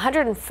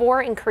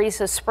 104 in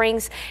Carrizo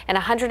Springs, and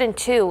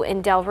 102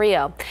 in Del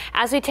Rio.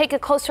 As we take a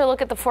closer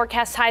look at the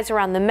forecast highs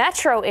around the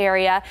metro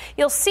area,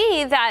 you'll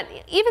see that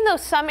even though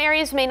some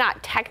areas may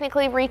not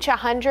technically reach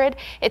 100,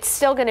 it's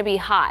still going to be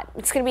hot.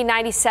 It's going to be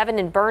 97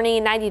 in Bernie,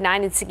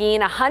 99 in Seguin,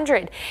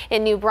 100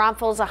 in New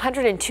Braunfels,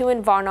 102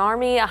 in Von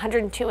Army,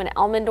 102 in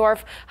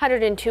Elmendorf,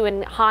 102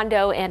 in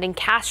Hondo and in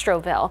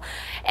Castroville.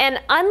 And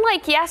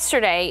unlike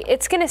yesterday,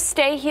 it's going to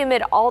stay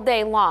humid all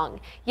day long.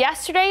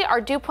 Yesterday, our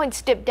dew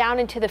points dipped down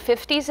into the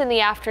 50s in the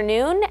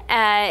afternoon,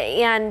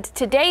 and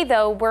today,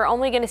 though, we're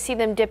only going to see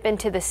them dip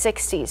into the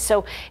 60s.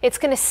 So it's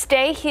going to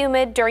stay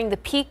humid during the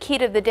peak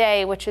heat of the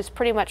day, which is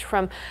pretty much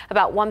from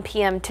about 1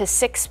 p.m. to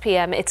 6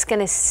 p.m. It's going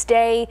to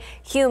stay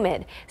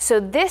humid. So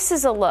this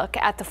is a look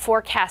at the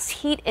forecast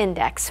heat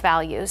index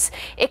values.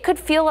 It could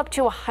feel up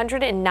to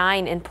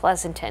 109 in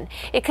Pleasanton.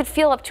 It could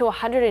feel up to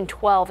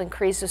 112 in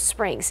Carrizo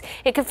Springs.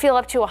 It could feel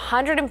up to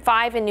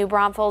 105 in New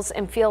Braunfels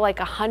and feel like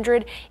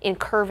 100 in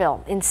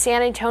Kerrville. In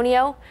San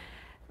Antonio,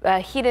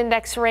 heat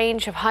index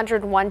range of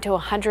 101 to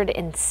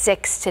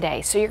 106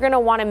 today. So you're going to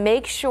want to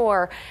make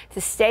sure to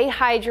stay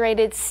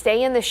hydrated,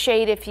 stay in the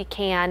shade if you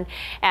can,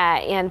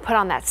 and put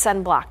on that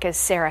sunblock, as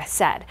Sarah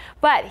said.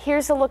 But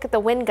here's a look at the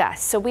wind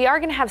gusts. So we are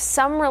going to have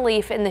some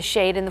relief in the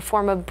shade in the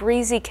form of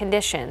breezy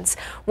conditions.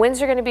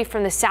 Winds are going to be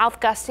from the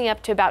south, gusting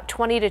up to about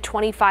 20 to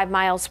 25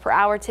 miles per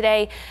hour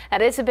today.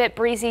 That is a bit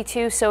breezy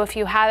too, so if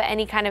you have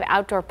any kind of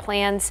outdoor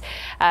plans,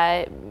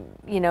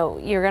 you know,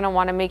 you're going to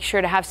want to make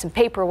sure to have some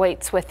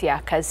paperweights with you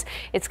because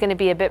it's going to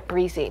be a bit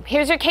breezy.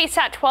 Here's your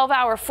KSAT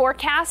 12-hour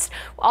forecast.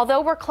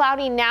 Although we're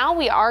cloudy now,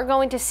 we are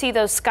going to see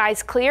those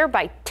skies clear.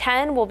 By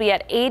 10, we'll be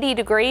at 80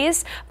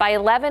 degrees. By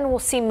 11, we'll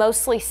see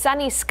mostly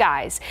sunny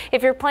skies.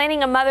 If you're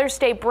planning a Mother's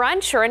Day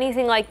brunch or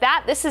anything like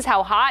that, this is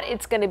how hot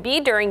it's going to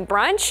be during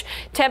brunch.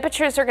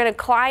 Temperatures are going to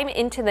climb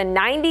into the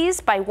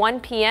 90s by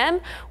 1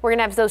 p.m. We're going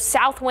to have those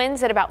south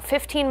winds at about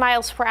 15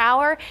 miles per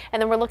hour,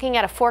 and then we're looking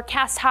at a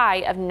forecast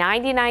high of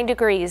 99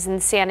 degrees in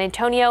San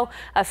Antonio.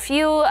 A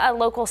few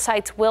local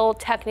sites will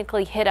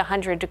technically hit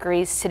 100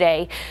 degrees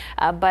today,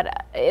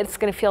 but it's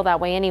going to feel that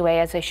way anyway.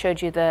 As I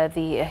showed you,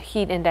 the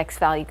heat index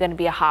value going to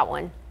be a hot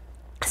one.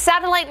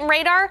 Satellite and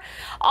radar,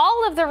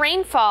 all of the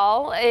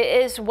rainfall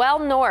is well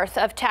north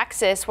of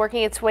Texas,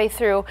 working its way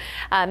through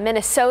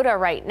Minnesota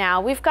right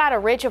now. We've got a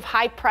ridge of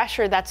high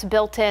pressure that's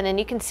built in, and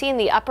you can see in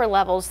the upper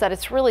levels that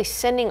it's really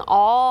sending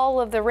all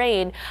of the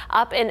rain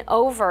up and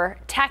over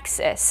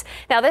Texas.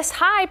 Now, this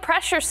high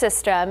pressure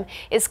system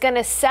is going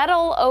to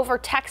settle over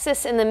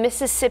Texas and the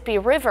Mississippi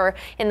River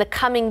in the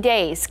coming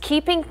days,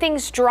 keeping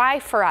things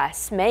dry for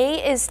us.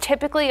 May is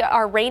typically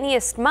our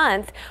rainiest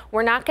month.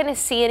 We're not going to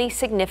see any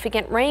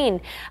significant rain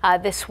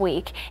this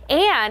week.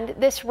 And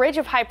this ridge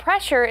of high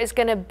pressure is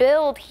going to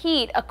build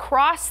heat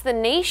across the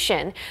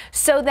nation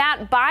so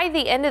that by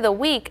the end of the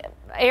week,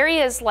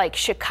 areas like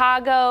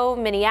Chicago,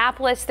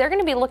 Minneapolis, they're going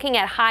to be looking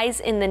at highs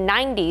in the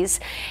 90s,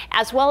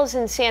 as well as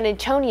in San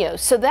Antonio.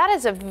 So that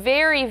is a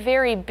very,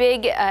 very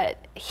big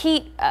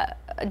heat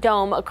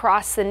dome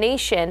across the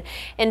nation.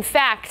 In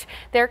fact,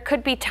 there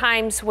could be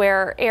times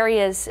where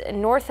areas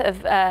north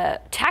of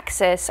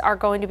Texas are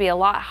going to be a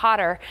lot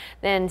hotter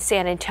than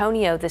San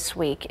Antonio this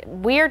week.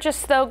 We're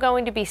just, though,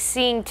 going to be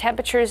seeing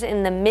temperatures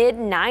in the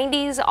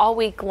mid-90s all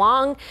week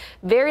long.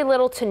 Very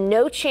little to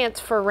no chance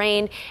for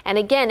rain. And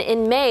again,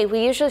 in May,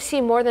 we usually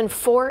see more than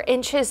 4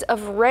 inches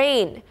of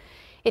rain.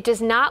 It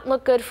does not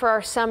look good for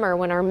our summer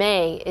when our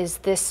May is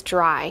this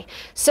dry.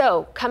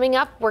 So coming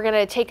up, we're going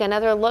to take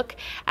another look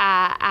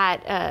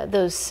at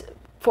those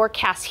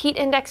forecast heat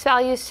index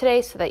values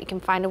today so that you can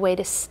find a way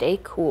to stay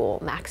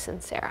cool. Max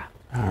and Sarah.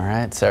 All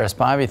right, Sarah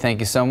Spivey, thank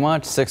you so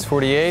much.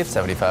 6:48,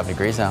 75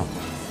 degrees out.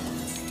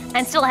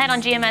 And still ahead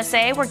on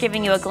GMSA, we're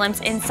giving you a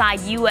glimpse inside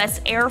U.S.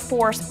 Air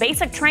Force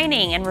basic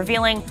training and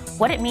revealing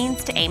what it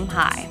means to aim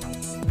high.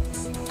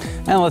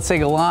 And let's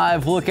take a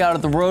live look out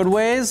at the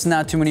roadways.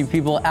 Not too many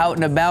people out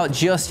and about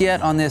just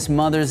yet on this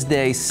Mother's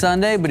Day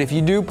Sunday, but if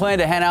you do plan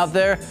to head out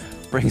there,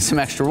 bring some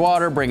extra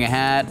water, bring a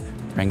hat,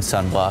 Bring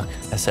sunblock,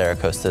 as Sarah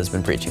Costa has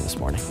been preaching this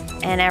morning.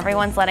 And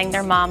everyone's letting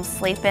their moms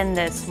sleep in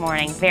this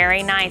morning.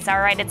 Very nice. All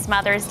right, it's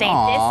Mother's Day.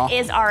 Aww.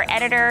 This is our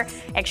editor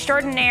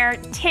extraordinaire,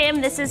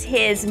 Tim. This is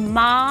his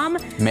mom,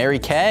 Mary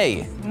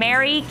Kay.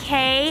 Mary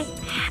Kay.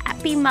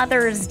 Happy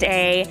Mother's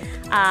Day.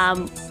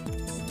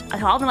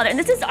 All the mother. And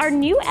this is our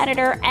new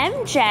editor,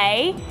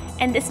 MJ.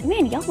 And this,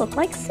 man, y'all look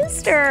like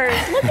sisters.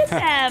 Look at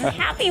them.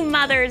 Happy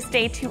Mother's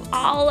Day to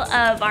all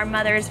of our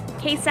mothers from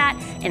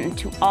KSAT and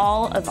to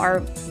all of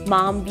our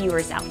mom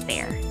viewers out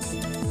there.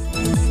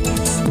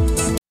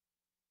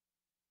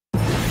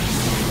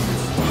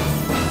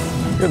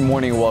 Good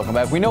morning and welcome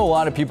back. We know a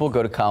lot of people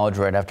go to college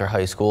right after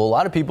high school. A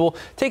lot of people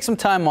take some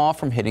time off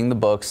from hitting the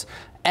books,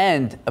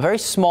 and a very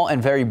small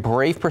and very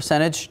brave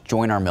percentage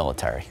join our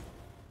military.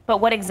 But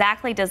what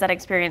exactly does that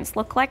experience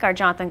look like? Our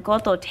Jonathan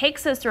Cotto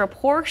takes us through a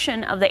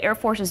portion of the Air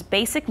Force's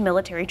basic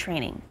military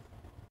training.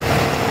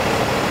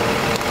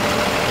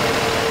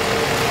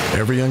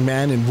 Every young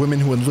man and woman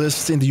who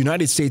enlists in the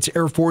United States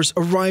Air Force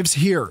arrives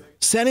here,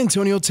 San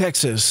Antonio,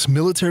 Texas,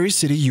 Military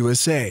City,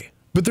 USA.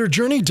 But their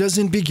journey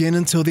doesn't begin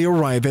until they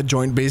arrive at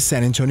Joint Base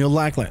San Antonio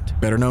Lackland,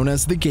 better known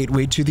as the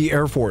gateway to the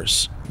Air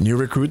Force. New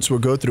recruits will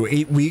go through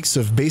 8 weeks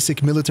of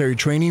basic military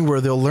training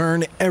where they'll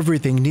learn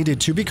everything needed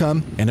to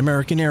become an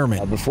American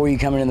airman. Before you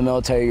come into the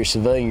military, you're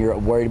civilian, you're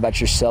worried about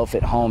yourself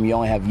at home. You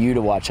only have you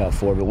to watch out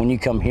for. But when you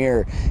come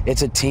here,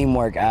 it's a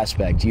teamwork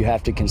aspect. You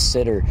have to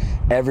consider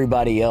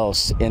everybody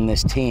else in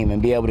this team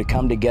and be able to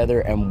come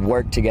together and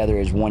work together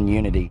as one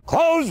unity.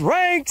 Close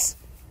ranks!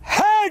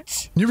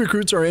 Hedge! New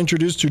recruits are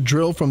introduced to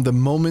drill from the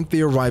moment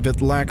they arrive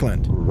at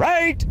Lackland.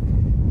 Right!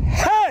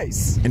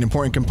 Haste! An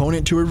important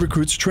component to a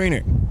recruit's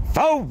training.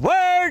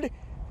 Forward!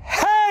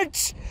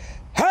 Hedge!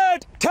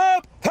 Head,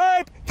 top,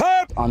 top,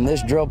 top! On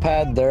this drill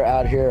pad, they're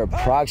out here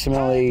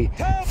approximately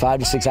 5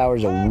 to 6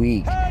 hours a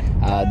week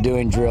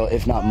doing drill,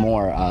 if not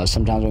more.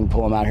 Sometimes we can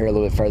pull them out here a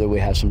little bit further. We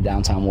have some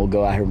downtime. We'll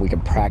go out here and we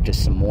can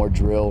practice some more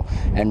drill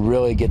and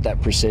really get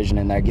that precision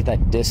in there, get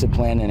that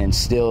discipline and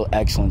instill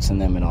excellence in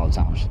them at all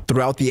times.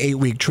 Throughout the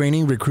 8-week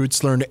training,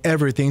 recruits learned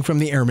everything from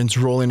the airman's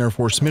role in Air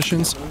Force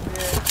missions.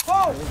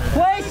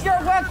 Place your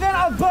weapon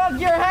above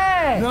your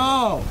head!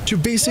 No! To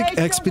basic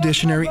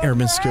expeditionary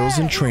airman skills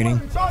and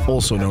training,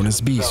 also known as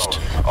BEAST.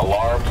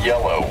 Alarm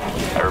yellow.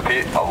 I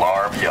repeat,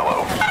 alarm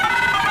yellow.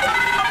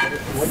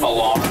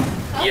 Alarm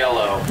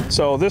yellow.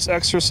 So this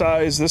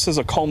exercise, this is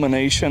a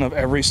culmination of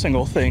every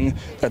single thing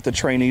that the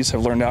trainees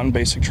have learned out in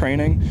basic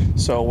training.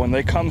 So when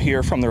they come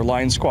here from their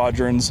line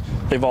squadrons,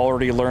 they've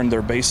already learned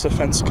their base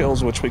defense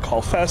skills, which we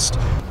call FEST,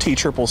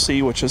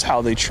 TCCC, which is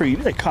how they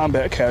treat a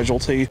combat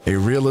casualty. A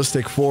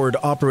realistic forward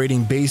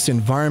operating base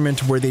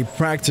environment where they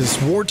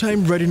practice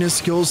wartime readiness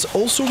skills,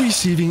 also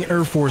receiving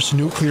Air Force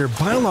nuclear,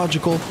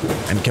 biological,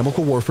 and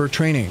chemical warfare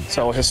training.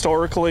 So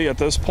historically, at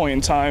this point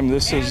in time,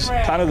 this is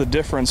kind of the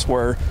difference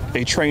where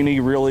a trainee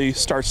really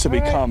starts to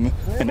become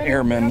an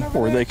airman,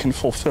 where they can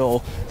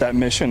fulfill that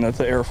mission that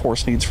the Air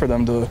Force needs for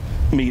them to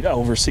meet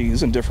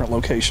overseas in different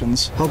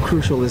locations. How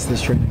crucial is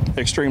this training?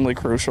 Extremely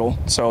crucial.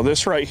 So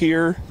this right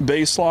here,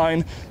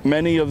 baseline,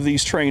 many of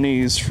these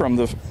trainees from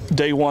the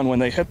day one when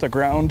they hit the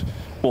ground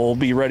will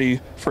be ready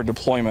for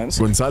deployments.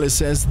 Gonzalez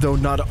says though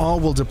not all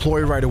will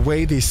deploy right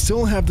away, they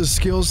still have the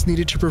skills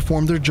needed to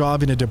perform their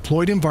job in a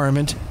deployed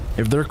environment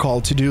if they're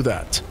called to do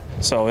that.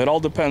 So it all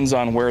depends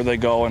on where they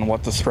go and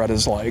what the threat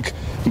is like.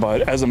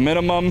 But as a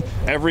minimum,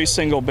 every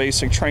single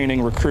basic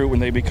training recruit when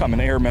they become an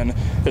airman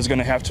is going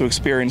to have to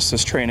experience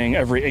this training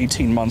every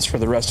 18 months for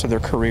the rest of their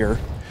career.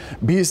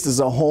 BEAST is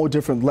a whole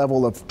different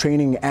level of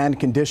training and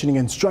conditioning.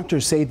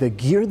 Instructors say the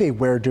gear they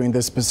wear during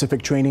this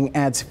specific training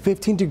adds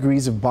 15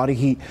 degrees of body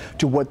heat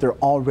to what they're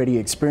already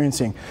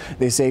experiencing.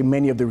 They say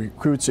many of the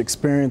recruits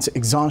experience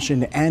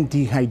exhaustion and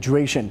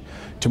dehydration.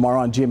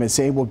 Tomorrow on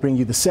GMSA, we'll bring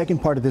you the second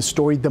part of this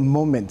story, the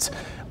moment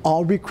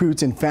all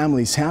recruits and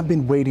families have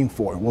been waiting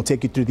for. We'll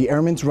take you through the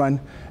Airman's Run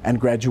and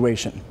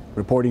graduation.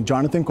 Reporting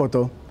Jonathan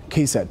Cotto,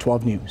 KSAT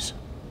 12 News.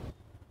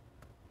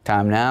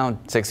 Time now,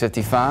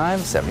 6:55,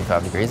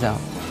 75 degrees out.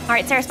 All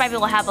right, Sarah Spivey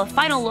will have a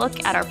final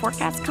look at our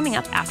forecast coming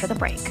up after the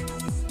break.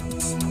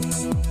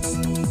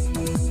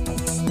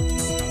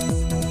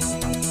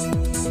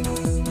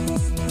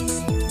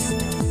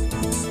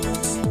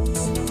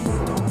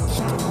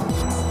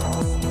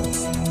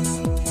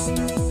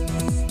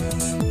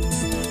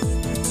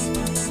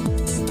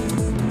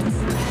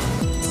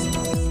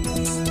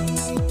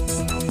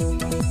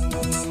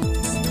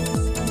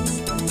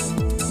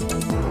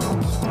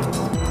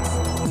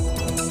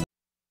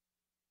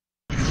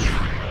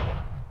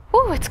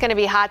 It's going to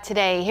be hot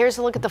today. Here's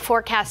a look at the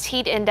forecast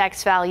heat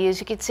index values.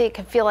 You can see it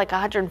can feel like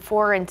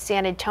 104 in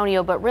San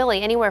Antonio, but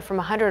really anywhere from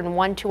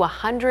 101 to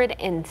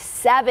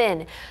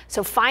 107.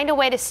 So find a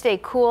way to stay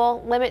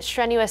cool, limit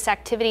strenuous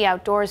activity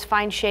outdoors,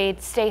 find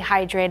shade, stay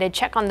hydrated,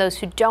 check on those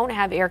who don't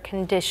have air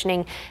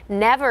conditioning,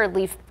 never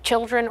leave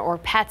children or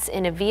pets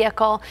in a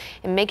vehicle,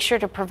 and make sure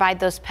to provide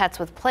those pets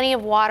with plenty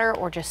of water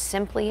or just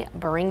simply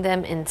bring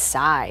them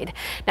inside.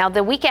 Now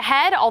the week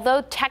ahead,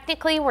 although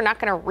technically we're not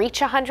going to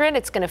reach 100,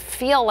 it's going to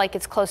feel like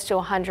it's close close to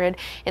 100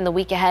 in the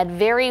week ahead.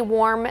 Very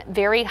warm,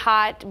 very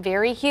hot,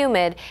 very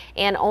humid,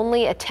 and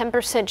only a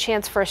 10%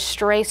 chance for a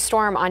stray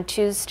storm on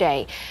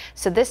Tuesday.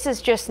 So this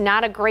is just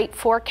not a great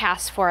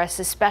forecast for us,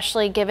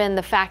 especially given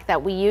the fact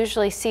that we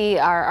usually see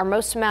our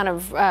most amount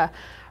of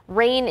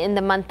rain in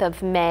the month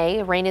of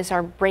May. Rain is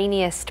our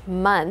rainiest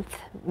month.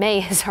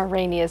 May is our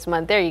rainiest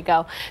month. There you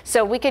go.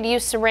 So we could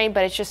use some rain,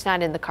 but it's just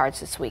not in the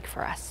cards this week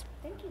for us.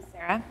 Thank you,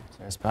 Sarah.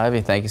 Sarah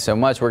Spivey, thank you so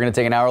much. We're going to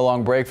take an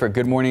hour-long break for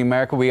Good Morning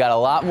America. We got a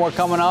lot more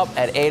coming up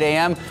at 8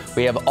 a.m.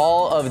 We have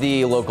all of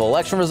the local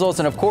election results,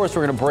 and of course,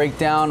 we're going to break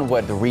down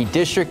what the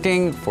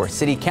redistricting for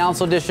city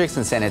council districts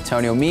in San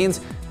Antonio means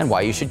and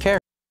why you should care.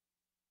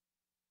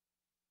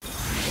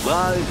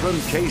 Live from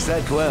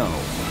KSAT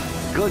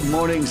 12. Good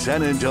Morning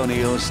San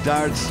Antonio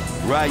starts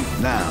right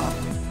now.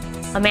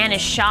 A man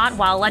is shot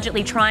while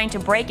allegedly trying to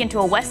break into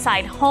a West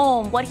Side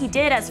home. What he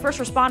did as first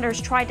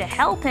responders tried to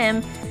help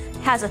him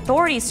has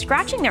authorities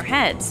scratching their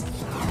heads.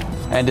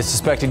 And a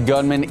suspected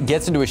gunman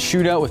gets into a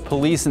shootout with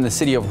police in the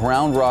city of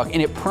Round Rock,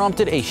 and it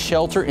prompted a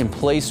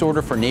shelter-in-place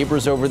order for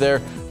neighbors over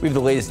there. We have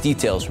the latest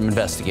details from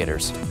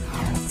investigators.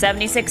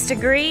 76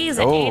 degrees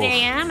at 8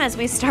 a.m. as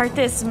we start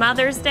this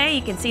Mother's Day.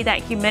 You can see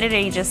that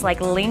humidity just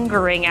like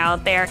lingering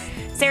out there.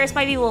 Sarah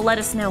Spivey will let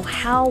us know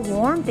how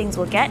warm things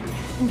will get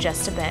in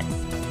just a bit.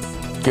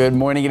 Good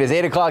morning. It is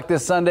 8 o'clock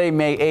this Sunday,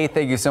 May 8th.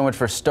 Thank you so much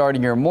for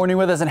starting your morning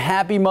with us, and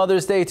happy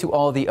Mother's Day to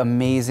all the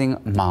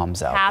amazing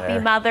moms out there. Happy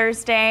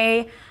Mother's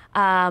Day.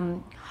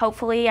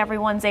 Hopefully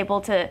everyone's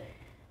able to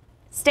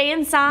stay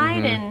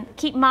inside and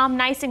keep mom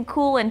nice and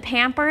cool and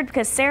pampered,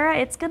 because Sarah,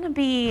 it's going to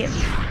be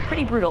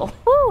pretty brutal.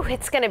 Woo,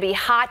 it's going to be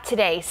hot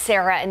today,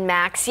 Sarah and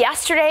Max.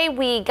 Yesterday,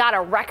 we got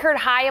a record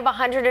high of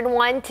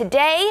 101.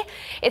 Today,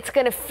 it's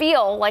going to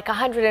feel like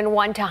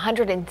 101 to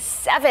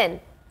 107.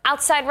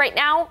 Outside right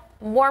now,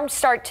 warm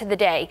start to the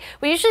day.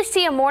 We usually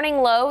see a morning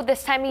low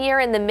this time of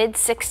year in the mid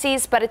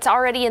 60s, but it's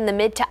already in the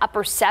mid to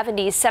upper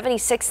 70s.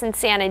 76 in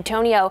San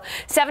Antonio,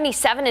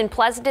 77 in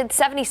Pleasanton,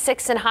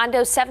 76 in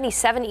Hondo,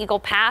 77 Eagle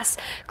Pass.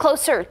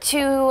 Closer to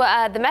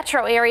the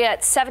metro area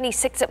at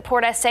 76 at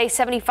Port SA,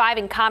 75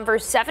 in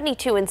Converse,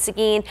 72 in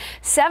Seguin,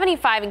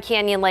 75 in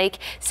Canyon Lake,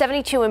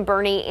 72 in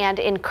Bernie and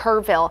in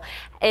Kerrville.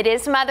 It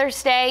is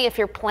Mother's Day. If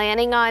you're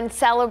planning on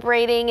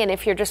celebrating and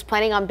if you're just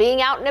planning on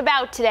being out and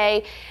about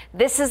today,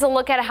 this is a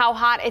look at how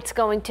hot it's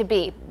going to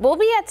be. We'll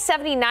be at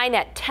 79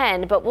 at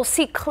 10, but we'll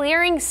see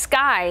clearing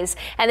skies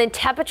and then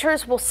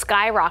temperatures will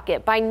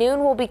skyrocket. By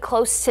noon, we'll be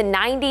close to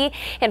 90,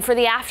 and for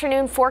the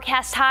afternoon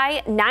forecast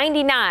high,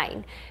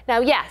 99. Now,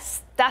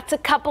 yes, that's a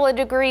couple of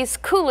degrees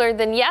cooler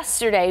than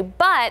yesterday,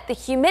 but the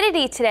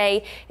humidity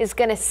today is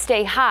going to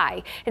stay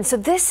high. And so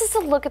this is a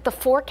look at the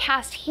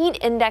forecast heat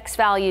index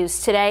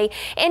values today,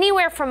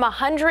 anywhere from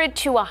 100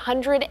 to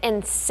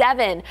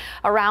 107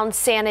 around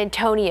San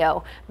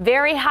Antonio.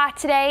 Very hot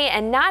today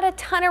and not a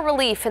ton of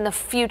relief in the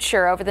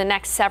future over the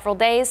next several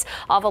days.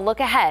 I'll have a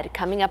look ahead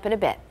coming up in a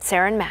bit.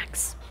 Sarah and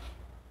Max.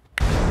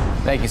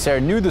 Thank you, Sarah.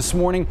 New this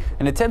morning,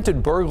 an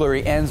attempted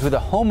burglary ends with a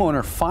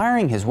homeowner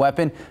firing his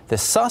weapon. The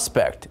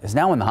suspect is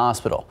now in the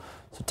hospital.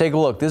 So take a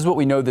look. This is what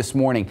we know this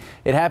morning.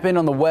 It happened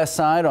on the west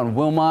side on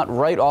Wilmot,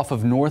 right off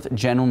of North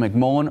General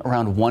McMullen,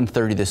 around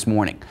 1:30 this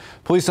morning.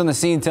 Police on the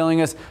scene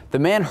telling us the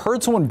man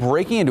heard someone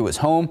breaking into his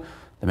home.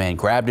 The man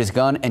grabbed his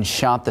gun and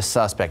shot the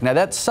suspect. Now,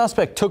 that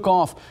suspect took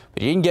off,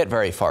 but he didn't get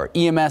very far.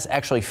 EMS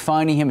actually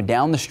finding him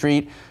down the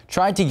street,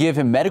 tried to give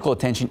him medical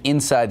attention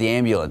inside the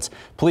ambulance.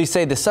 Police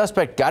say the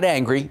suspect got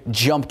angry,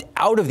 jumped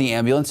out of the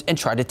ambulance, and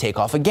tried to take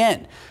off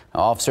again.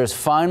 Now, officers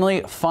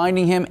finally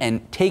finding him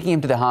and taking him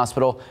to the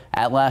hospital.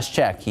 At last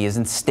check, he is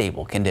in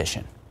stable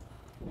condition.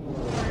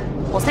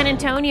 Well, San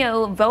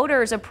Antonio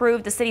voters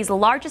approved the city's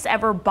largest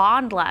ever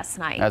bond last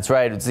night. That's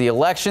right. It's the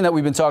election that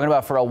we've been talking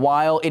about for a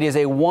while. It is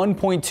a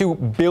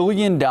 $1.2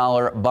 billion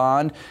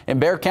bond. In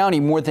Bexar County,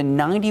 more than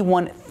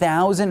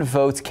 91,000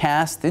 votes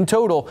cast in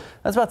total.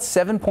 That's about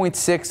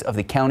 7.6 of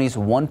the county's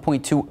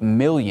 1.2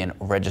 million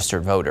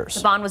registered voters.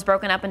 The bond was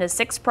broken up into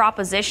 6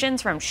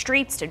 propositions, from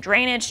streets to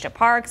drainage to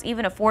parks,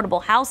 even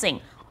affordable housing.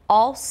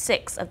 All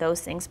 6 of those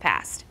things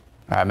passed.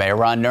 All right, Mayor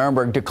Ron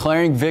Nirenberg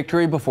declaring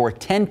victory before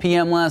 10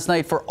 p.m. last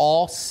night for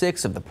all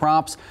 6 of the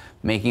props,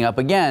 making up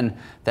again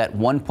that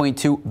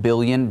 $1.2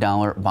 billion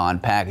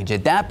bond package.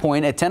 At that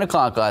point, at 10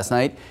 o'clock last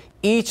night,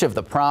 each of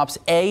the props,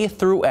 A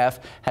through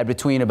F, had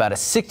between about a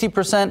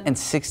 60% and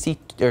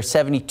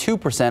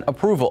 72%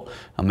 approval.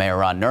 Now, Mayor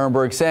Ron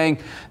Nirenberg saying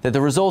that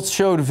the results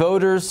showed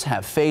voters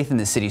have faith in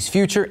the city's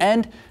future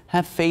and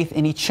have faith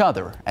in each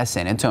other as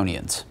San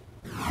Antonians.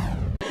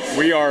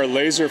 We are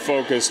laser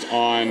focused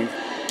on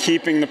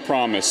keeping the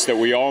promise that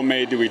we all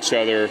made to each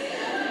other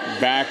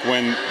back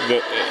when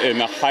in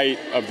the height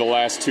of the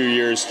last 2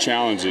 years'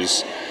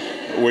 challenges,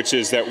 which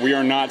is that we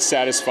are not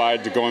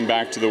satisfied to going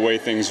back to the way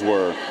things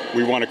were.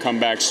 We want to come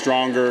back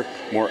stronger,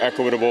 more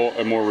equitable,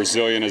 and more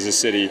resilient as a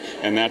city,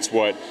 and that's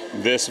what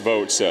this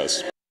vote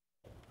says.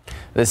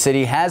 The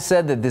city has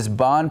said that this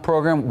bond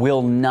program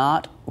will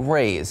not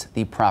raise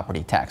the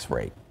property tax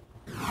rate.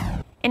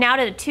 And now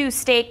to the two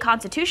state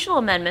constitutional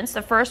amendments.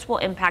 The first will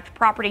impact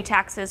property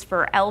taxes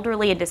for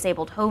elderly and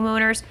disabled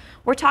homeowners.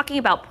 We're talking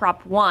about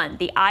Prop 1.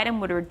 The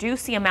item would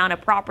reduce the amount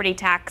of property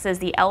taxes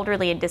the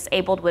elderly and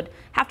disabled would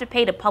have to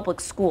pay to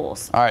public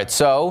schools. All right,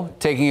 so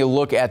taking a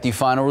look at the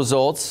final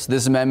results,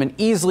 this amendment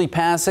easily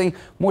passing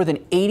more than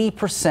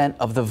 80%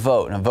 of the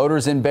vote. Now,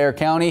 voters in Bexar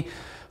County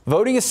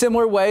voting a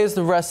similar way as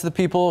the rest of the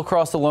people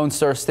across the Lone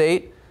Star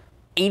State.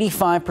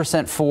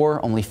 85%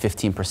 for, only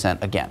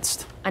 15%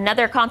 against.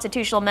 Another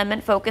constitutional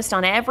amendment focused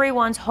on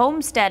everyone's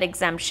homestead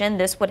exemption.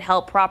 This would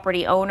help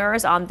property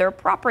owners on their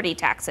property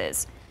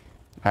taxes.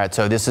 All right,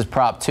 so this is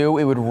Prop 2.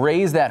 It would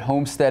raise that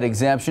homestead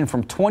exemption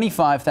from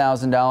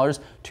 $25,000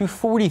 to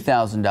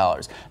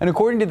 $40,000. And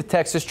according to the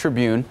Texas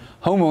Tribune,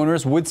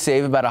 homeowners would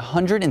save about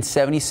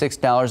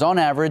 $176 on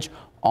average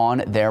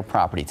on their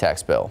property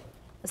tax bill.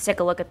 Let's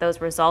take a look at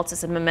those results.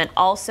 This amendment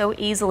also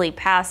easily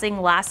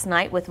passing last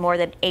night with more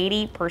than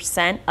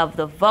 80% of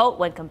the vote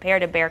when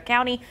compared to Bexar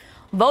County.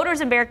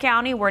 Voters in Bexar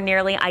County were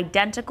nearly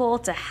identical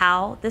to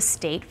how the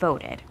state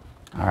voted.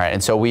 All right,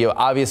 and so we are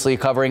obviously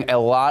covering a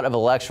lot of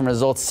election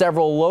results.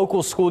 Several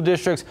local school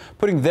districts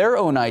putting their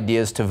own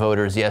ideas to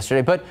voters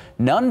yesterday, but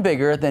none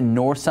bigger than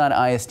Northside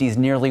ISD's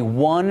nearly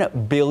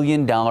 $1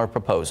 billion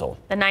proposal.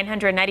 The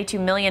 $992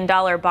 million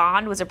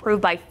bond was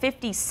approved by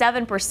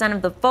 57%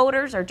 of the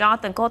voters. Our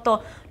Jonathan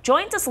Cotto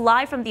joins us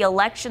live from the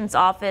elections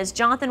office.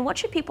 Jonathan, what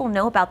should people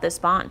know about this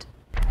bond?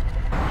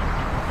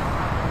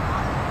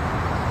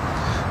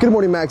 Good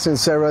morning, Max and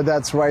Sarah.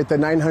 That's right. The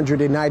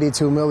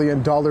 $992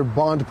 million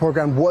bond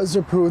program was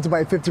approved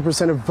by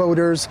 50% of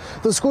voters.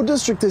 The school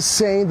district is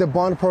saying the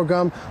bond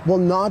program will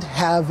not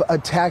have a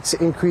tax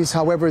increase.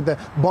 However, the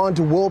bond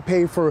will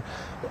pay for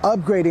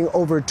upgrading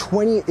over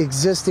 20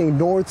 existing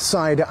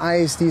Northside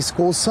ISD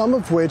schools, some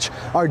of which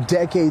are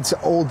decades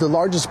old. The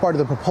largest part of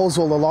the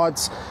proposal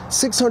allots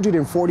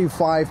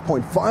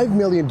 $645.5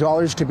 million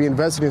to be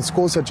invested in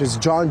schools such as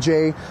John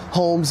Jay,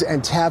 Holmes,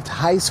 and Taft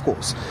High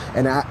Schools.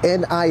 And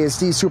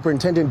NISD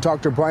Superintendent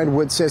Dr. Brian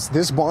Wood says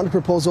this bond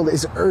proposal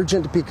is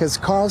urgent because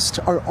costs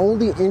are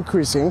only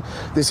increasing.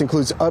 This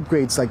includes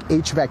upgrades like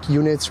HVAC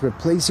units,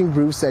 replacing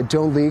roofs that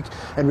don't leak,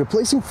 and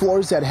replacing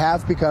floors that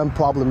have become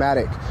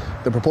problematic.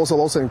 The proposal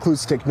also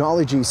includes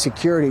technology,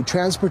 security,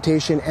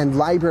 transportation, and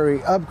library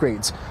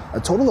upgrades. A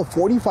total of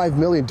 $45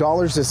 million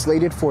is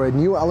slated for a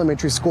new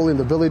elementary school in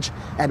the Village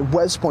at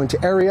West Point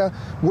area.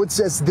 Wood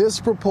says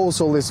this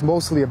proposal is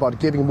mostly about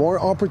giving more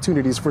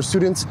opportunities for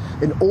students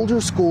in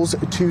older schools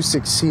to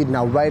succeed.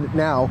 Now, right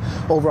now,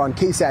 over on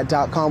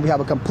KSAT.com, we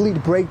have a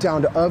complete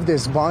breakdown of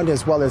this bond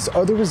as well as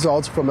other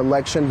results from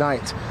election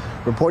night.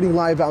 Reporting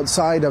live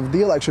outside of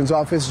the elections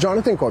office,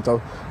 Jonathan Cotto,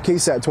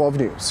 KSAT 12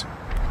 News.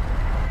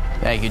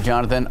 Thank you,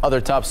 Jonathan. Other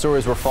top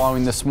stories we're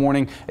following this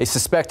morning. A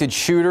suspected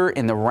shooter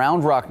in the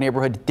Round Rock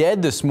neighborhood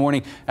dead this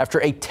morning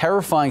after a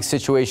terrifying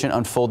situation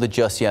unfolded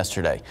just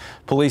yesterday.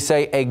 Police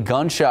say a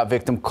gunshot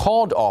victim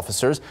called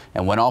officers,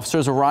 and when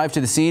officers arrived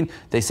to the scene,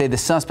 they say the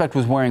suspect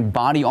was wearing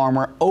body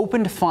armor,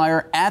 opened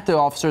fire at the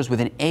officers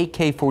with an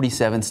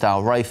AK-47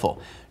 style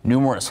rifle.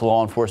 Numerous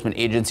law enforcement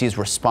agencies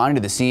responded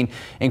to the scene,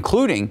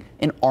 including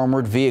an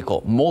armored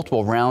vehicle.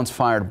 Multiple rounds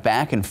fired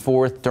back and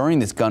forth during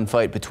this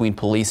gunfight between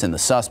police and the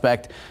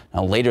suspect.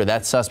 Now, later,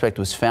 that suspect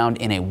was found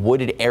in a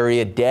wooded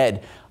area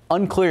dead.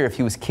 Unclear if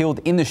he was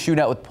killed in the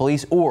shootout with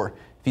police or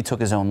if he took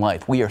his own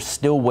life. We are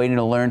still waiting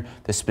to learn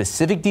the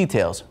specific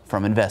details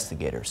from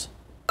investigators.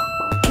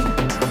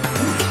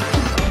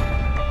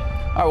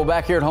 All right, well,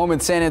 back here at home in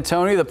San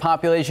Antonio, the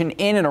population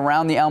in and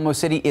around the Alamo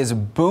City is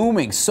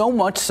booming, so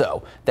much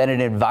so that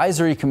an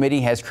advisory committee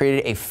has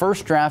created a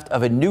first draft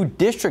of a new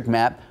district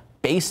map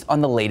based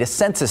on the latest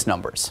census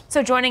numbers.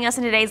 So joining us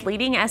in today's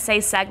leading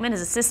essay segment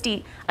is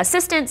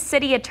Assistant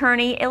City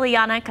Attorney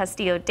Ileana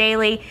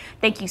Castillo-Daly.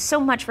 Thank you so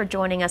much for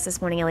joining us this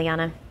morning,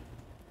 Ileana.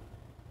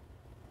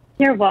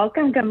 You're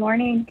welcome. Good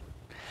morning.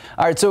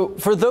 All right, so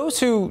for those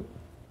who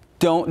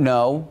don't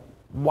know,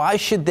 why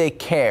should they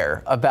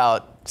care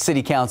about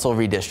city council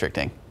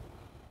redistricting?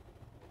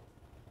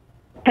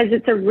 Because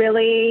it's a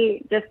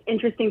really just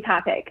interesting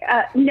topic.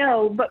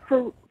 No, but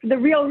for the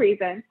real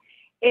reason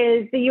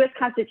is the U.S.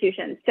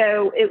 Constitution.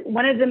 So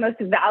one of the most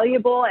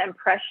valuable and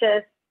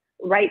precious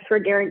rights we're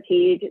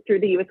guaranteed through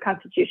the U.S.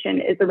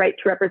 Constitution is the right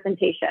to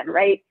representation,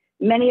 right?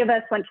 Many of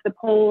us went to the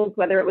polls,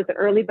 whether it was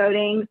early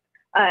voting,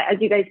 as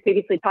you guys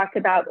previously talked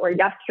about, or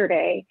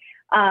yesterday.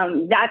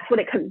 That's what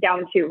it comes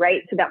down to,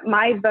 right? So that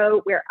my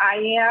vote where I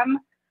am,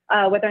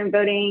 whether I'm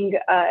voting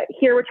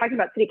here, we're talking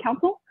about city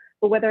council,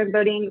 but whether I'm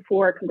voting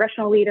for a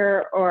congressional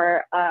leader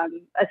or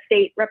a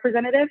state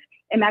representative,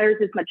 it matters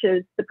as much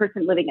as the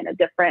person living in a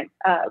different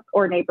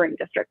or neighboring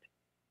district.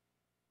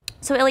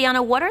 So,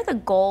 Ileana, what are the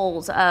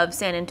goals of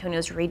San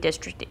Antonio's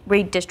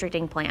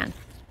redistricting plan?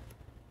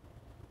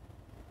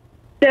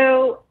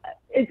 So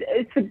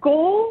it's a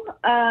goal,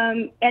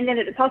 and then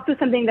it's also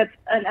something that's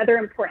another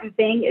important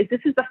thing is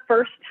this is the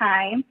first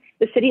time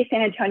the city of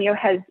San Antonio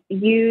has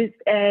used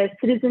a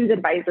citizens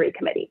advisory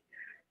committee.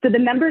 So the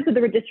members of the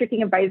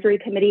redistricting advisory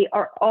committee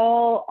are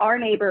all our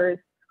neighbors,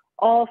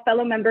 all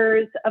fellow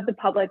members of the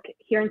public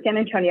here in San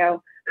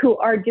Antonio who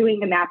are doing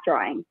the map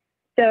drawing.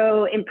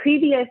 So in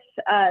previous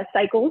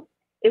cycles,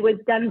 it was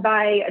done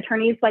by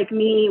attorneys like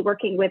me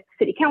working with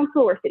city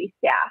council or city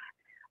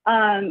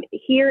staff.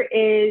 Here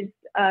is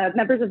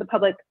members of the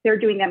public, they're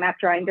doing that map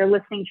drawing, they're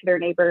listening to their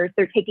neighbors,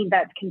 they're taking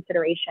that into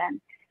consideration.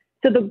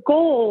 So the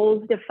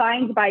goals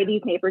defined by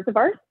these neighbors of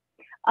ours,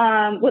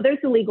 well, there's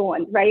the legal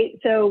ones, right?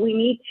 So we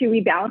need to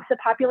rebalance the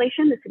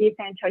population. The city of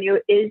San Antonio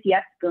is,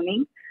 yes,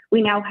 booming.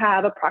 We now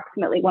have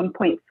approximately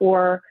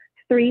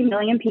 1.43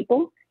 million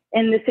people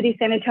in the city of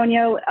San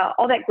Antonio.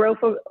 All that growth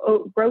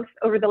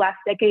over the last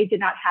decade did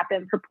not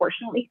happen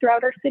proportionally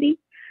throughout our city.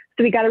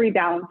 So we got to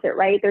rebalance it,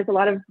 right? There's a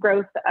lot of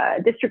growth.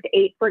 District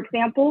 8, for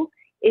example,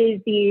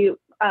 is the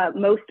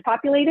most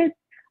populated.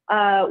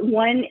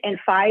 1 and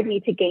 5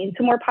 need to gain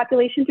some more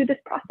population through this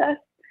process.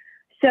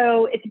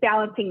 So it's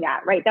balancing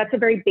that, right? That's a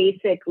very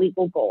basic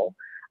legal goal.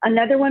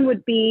 Another one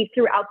would be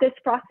throughout this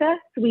process,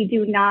 we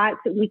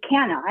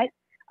cannot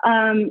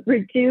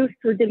reduce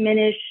or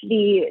diminish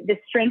the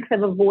strength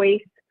of a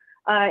voice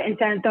in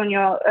San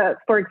Antonio,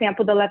 for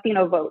example, the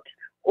Latino vote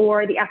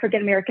or the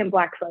African-American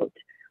Black vote.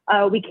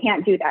 We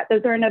can't do that.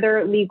 Those are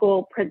another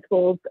legal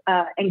principles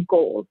and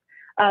goals.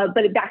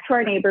 But back to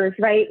our neighbors,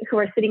 right, who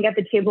are sitting at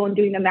the table and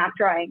doing the map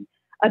drawing.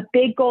 A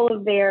big goal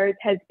of theirs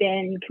has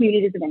been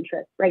communities of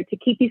interest, right, to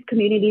keep these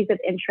communities of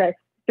interest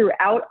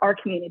throughout our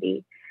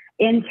community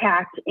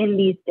intact in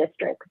these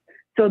districts.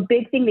 So a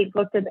big thing they've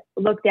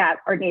looked at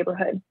are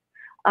neighborhoods.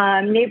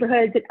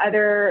 Neighborhoods and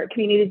other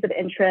communities of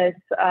interest,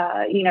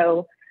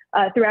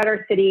 throughout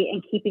our city,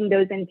 and keeping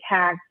those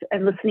intact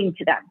and listening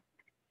to them.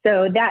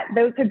 So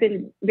those have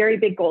been very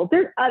big goals.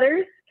 There's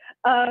others,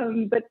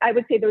 but I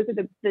would say those are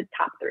the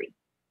top 3.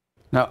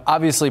 Now,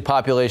 obviously,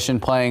 population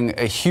playing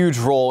a huge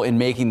role in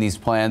making these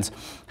plans.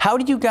 How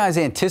do you guys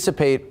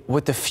anticipate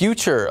what the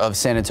future of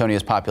San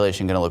Antonio's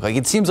population going to look like?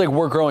 It seems like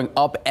we're growing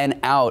up and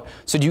out.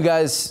 So do you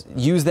guys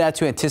use that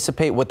to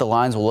anticipate what the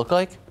lines will look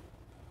like?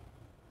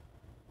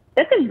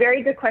 That's a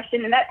very good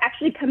question, and that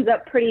actually comes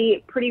up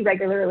pretty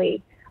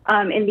regularly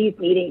in these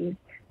meetings.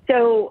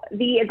 So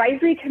the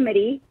advisory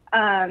committee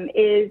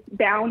is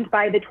bound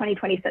by the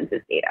 2020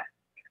 census data,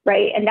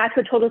 right? And that's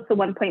what totals the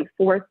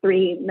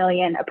 1.43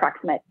 million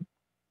approximate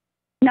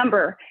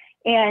number,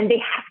 and they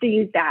have to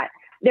use that.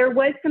 There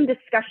was some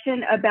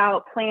discussion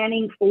about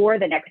planning for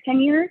the next 10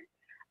 years,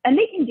 and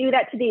they can do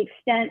that to the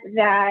extent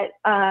that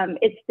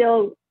it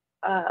still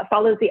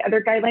follows the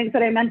other guidelines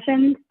that I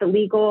mentioned, the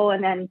legal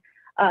and then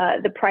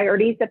the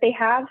priorities that they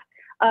have.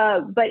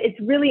 But it's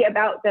really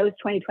about those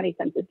 2020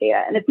 census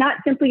data. And it's not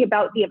simply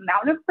about the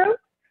amount of growth,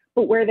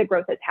 but where the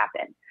growth has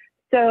happened.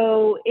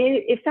 So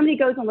if somebody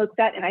goes and looks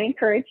at, and I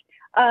encourage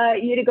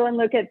you to go and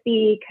look at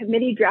the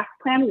committee draft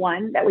plan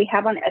 1 that we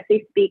have on SA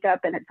Speak Up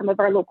and at some of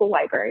our local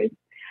libraries,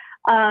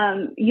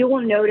 you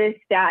will notice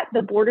that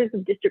the borders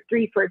of District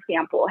 3, for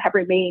example, have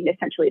remained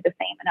essentially the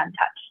same and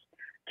untouched.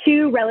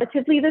 2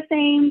 relatively the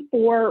same,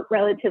 4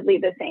 relatively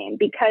the same,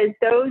 because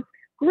those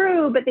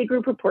grew, but they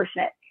grew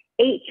proportionate.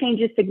 8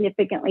 changes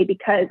significantly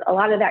because a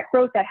lot of that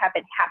growth that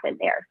happened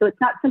there. So it's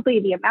not simply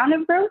the amount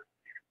of growth,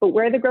 but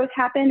where the growth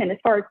happened. And as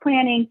far as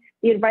planning,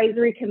 the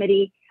advisory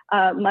committee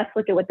must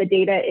look at what the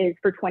data is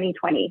for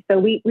 2020. So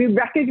we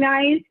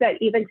recognize that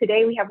even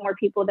today we have more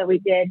people than we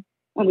did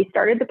when we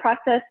started the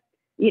process,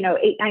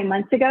 8-9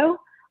 months ago,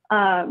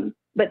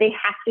 but they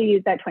have to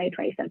use that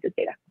 2020 census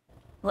data.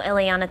 Well,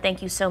 Ileana,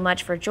 thank you so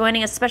much for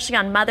joining us, especially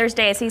on Mother's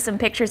Day. I see some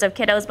pictures of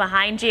kiddos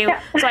behind you,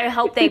 so I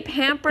hope they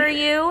pamper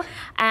you.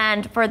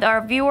 And for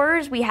our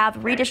viewers, we have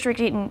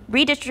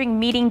redistricting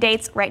meeting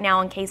dates right now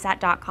on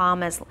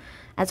KSAT.com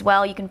as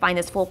well. You can find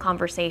this full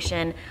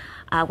conversation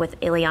with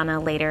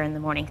Ileana later in the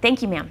morning.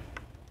 Thank you, ma'am.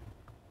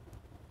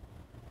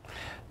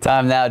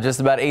 Time now, just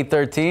about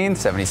 8:13,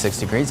 76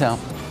 degrees out.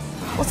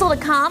 Well, still to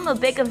come, a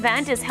big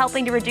event is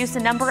helping to reduce the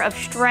number of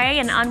stray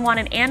and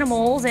unwanted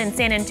animals in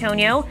San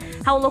Antonio.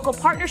 How a local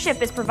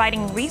partnership is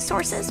providing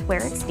resources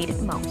where it's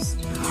needed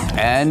most.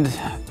 And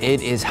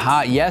it is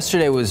hot.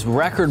 Yesterday was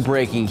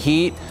record-breaking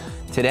heat.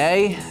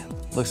 Today,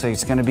 looks like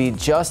it's going to be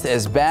just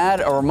as bad.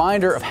 A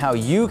reminder of how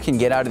you can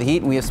get out of the heat,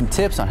 and we have some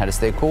tips on how to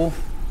stay cool.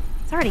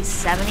 It's already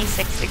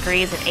 76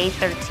 degrees at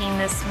 8:13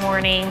 this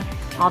morning.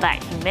 All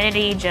that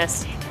humidity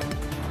just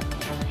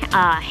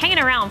hanging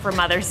around for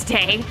Mother's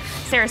Day.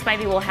 Sarah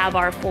Spivey will have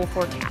our full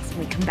forecast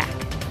when we come back.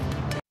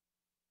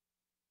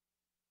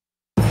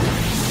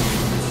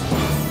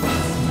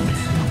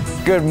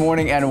 Good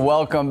morning and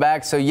welcome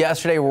back. So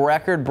yesterday,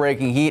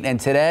 record-breaking heat, and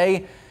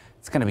today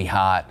it's going to be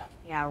hot.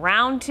 Yeah,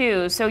 round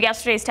 2. So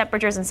yesterday's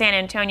temperatures in San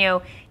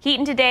Antonio, heat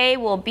and today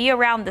will be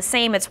around the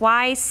same. It's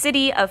why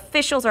city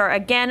officials are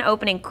again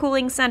opening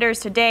cooling centers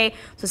today.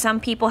 So some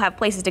people have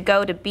places to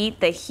go to beat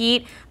the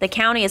heat. The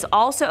county is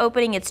also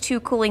opening its 2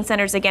 cooling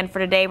centers again for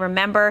today.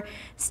 Remember,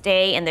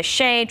 stay in the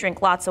shade,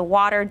 drink lots of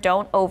water,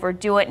 don't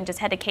overdo it, and just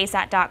head to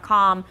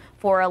KSAT.com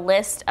for a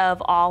list of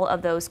all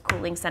of those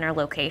cooling center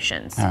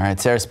locations. All right,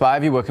 Sarah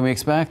Spivey, what can we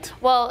expect?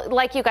 Well,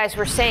 like you guys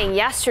were saying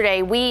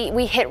yesterday,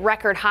 we hit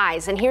record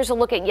highs. And here's a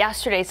look at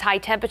yesterday's high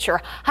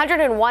temperature,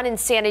 101 in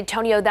San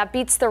Antonio. That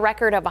beats the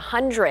record of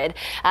 100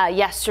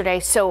 yesterday.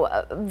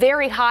 So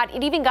very hot.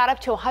 It even got up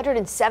to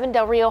 107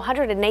 Del Rio,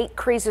 108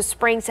 Carrizo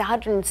Springs,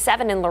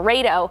 107 in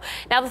Laredo.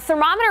 Now, the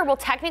thermometer will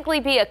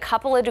technically be a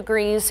couple of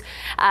degrees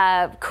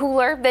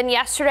cooler than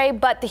yesterday,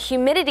 but the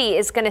humidity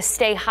is going to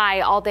stay high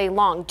all day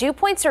long. Dew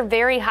points are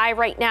very high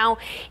right now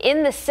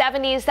in the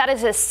 70s. That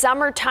is a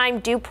summertime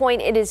dew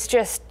point. It is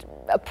just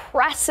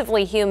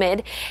oppressively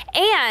humid.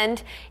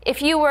 And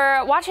if you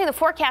were watching the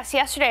forecast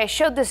yesterday, I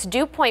showed this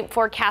dew point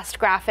forecast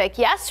graphic.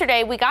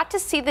 Yesterday, we got to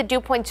see the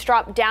dew points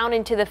drop down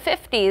into the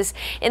 50s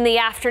in the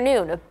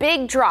afternoon. A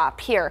big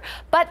drop here.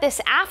 But this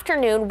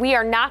afternoon, we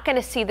are not going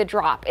to see the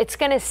drop. It's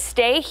going to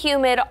stay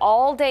humid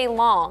all day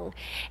long.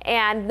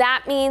 And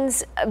that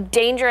means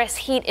dangerous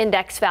heat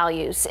index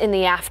values in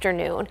the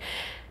afternoon.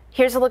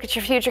 Here's a look at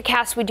your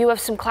futurecast. We do have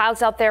some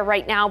clouds out there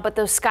right now, but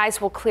those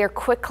skies will clear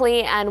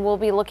quickly, and we'll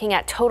be looking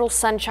at total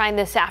sunshine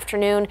this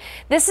afternoon.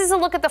 This is a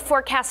look at the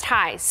forecast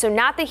highs, so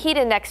not the heat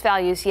index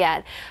values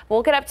yet.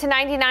 We'll get up to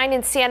 99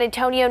 in San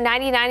Antonio,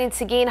 99 in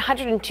Seguin,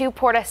 102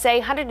 Port SA,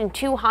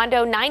 102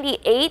 Hondo,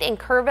 98 in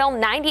Kerrville,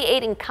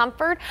 98 in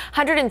Comfort,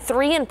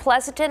 103 in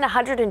Pleasanton,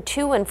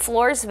 102 in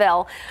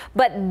Floresville.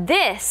 But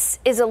this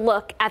is a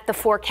look at the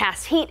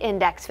forecast heat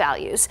index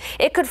values.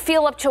 It could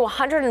feel up to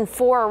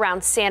 104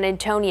 around San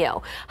Antonio.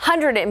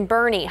 100 in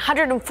Bernie,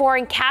 104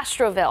 in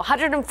Castroville,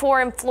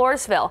 104 in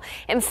Floresville.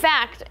 In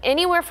fact,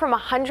 anywhere from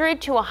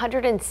 100 to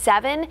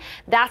 107,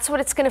 that's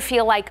what it's going to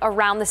feel like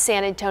around the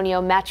San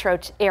Antonio metro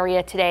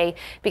area today,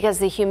 because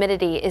the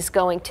humidity is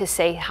going to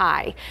stay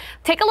high.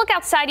 Take a look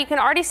outside. You can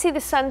already see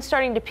the sun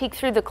starting to peek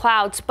through the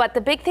clouds, but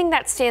the big thing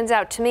that stands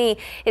out to me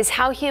is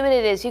how humid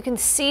it is. You can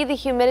see the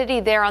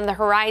humidity there on the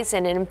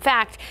horizon, and in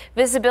fact,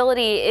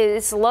 visibility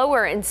is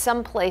lower in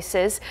some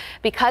places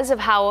because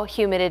of how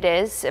humid it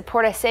is.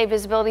 Port SA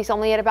visibility is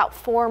only at about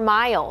 4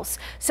 miles.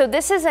 So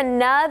this is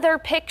another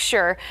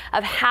picture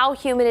of how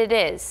humid it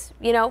is.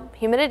 You know,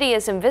 humidity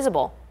is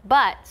invisible,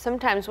 but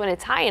sometimes when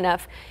it's high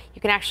enough, you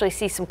can actually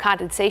see some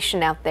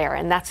condensation out there,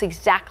 and that's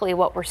exactly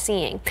what we're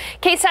seeing.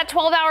 KSAT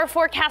 12-hour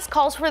forecast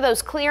calls for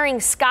those clearing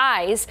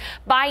skies.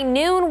 By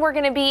noon, we're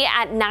going to be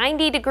at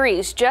 90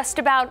 degrees, just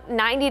about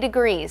 90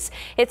 degrees.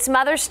 It's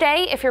Mother's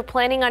Day. If you're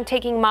planning on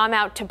taking mom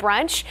out to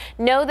brunch,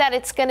 know that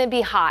it's going to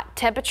be hot.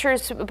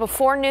 Temperatures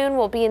before noon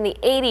will be in the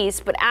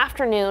 80s, but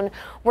afternoon,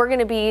 we're going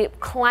to be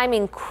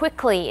climbing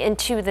quickly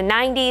into the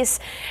 90s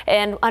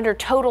and under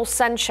total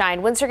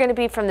sunshine. Winds are going to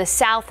be from the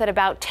south at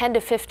about 10 to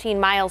 15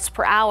 miles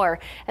per hour.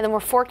 And then we're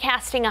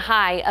forecasting a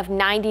high of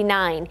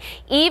 99.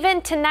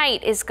 Even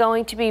tonight is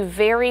going to be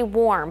very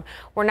warm.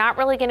 We're not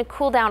really going to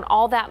cool down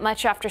all that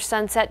much after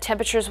sunset.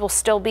 Temperatures will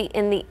still be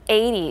in the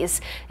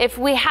 80s. If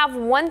we have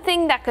one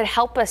thing that could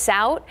help us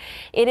out,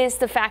 it is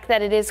the fact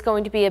that it is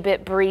going to be a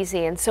bit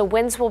breezy. And so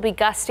winds will be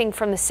gusting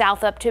from the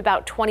south up to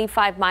about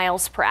 25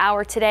 miles per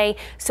hour today.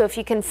 So if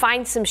you can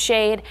find some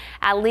shade,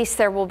 at least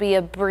there will be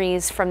a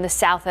breeze from the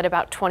south at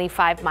about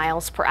 25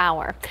 miles per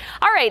hour.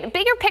 All right,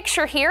 bigger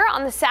picture here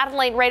on the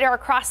satellite radar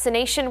across the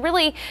nation.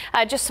 Really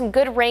just some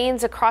good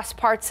rains across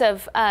parts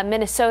of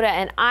Minnesota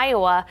and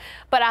Iowa,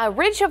 but a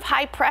ridge of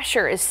high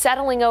pressure is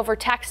settling over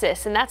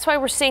Texas, and that's why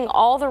we're seeing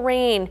all the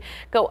rain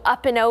go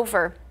up and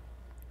over.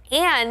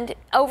 And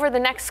over the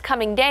next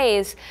coming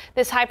days,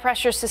 this high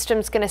pressure system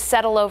is going to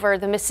settle over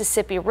the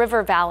Mississippi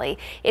River Valley.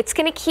 It's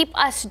going to keep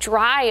us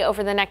dry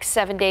over the next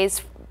 7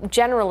 days.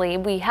 Generally,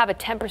 we have a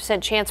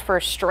 10% chance for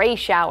a stray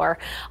shower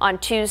on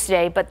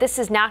Tuesday, but this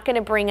is not going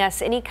to bring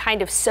us any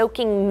kind of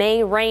soaking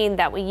May rain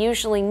that we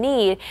usually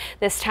need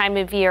this time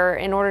of year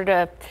in order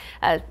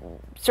to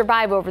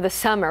survive over the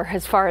summer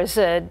as far as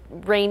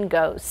rain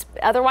goes.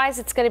 Otherwise,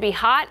 it's going to be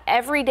hot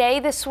every day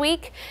this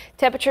week.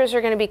 Temperatures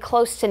are going to be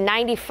close to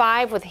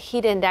 95 with a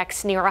heat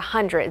index near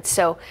 100.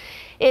 So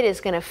it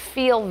is going to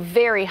feel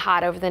very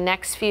hot over the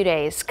next few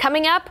days.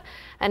 Coming up,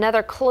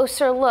 another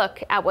closer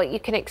look at what you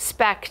can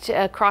expect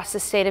across the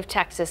state of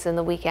Texas in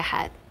the week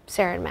ahead.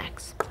 Sarah and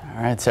Max.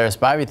 All right, Sarah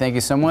Spivey, thank you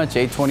so much.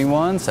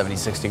 821,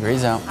 76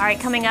 degrees out. All right,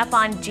 coming up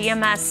on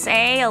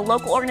GMSA, a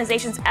local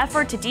organization's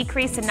effort to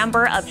decrease the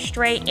number of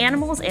stray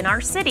animals in our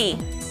city.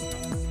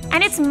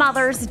 And it's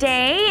Mother's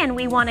Day, and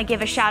we want to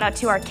give a shout out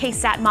to our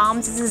KSAT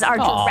moms. This is our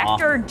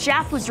director,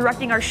 Jeff, who's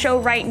directing our show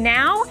right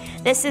now.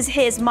 This is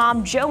his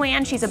mom,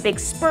 Joanne. She's a big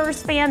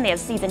Spurs fan. They have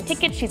season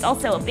tickets. She's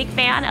also a big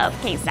fan of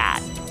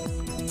KSAT.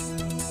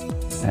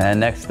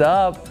 And next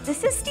up,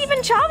 this is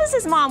Stephen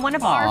Chavez's mom, one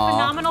of our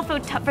phenomenal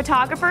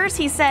photographers.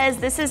 He says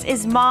this is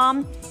his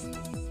mom,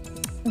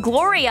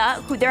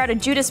 Gloria, who they're at a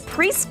Judas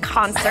Priest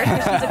concert.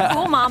 She's a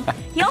cool mom.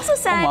 He also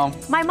said,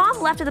 my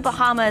mom left to the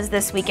Bahamas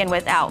this weekend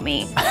without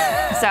me.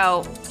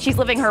 So she's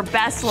living her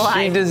best life.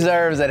 She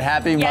deserves it.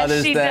 Happy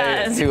Mother's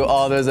Day to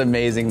all those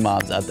amazing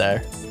moms out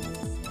there.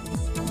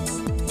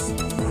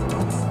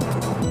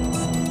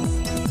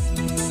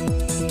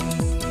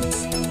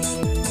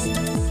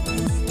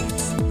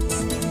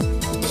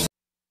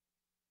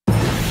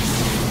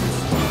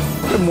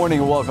 Good morning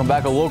and welcome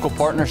back. A local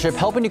partnership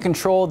helping to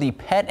control the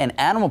pet and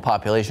animal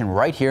population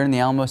right here in the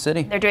Alamo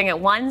City. They're doing it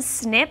one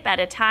snip at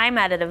a time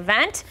at an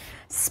event.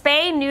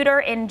 Spay, Neuter,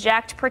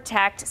 Inject,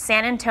 Protect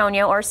San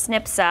Antonio, or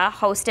SNPSA,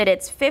 hosted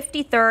its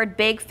 53rd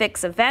Big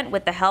Fix event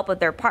with the help of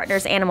their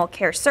partners Animal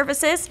Care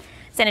Services.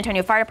 San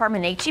Antonio Fire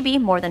Department and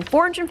HEB, more than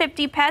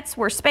 450 pets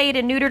were spayed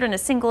and neutered in a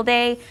single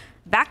day.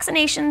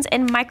 Vaccinations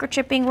and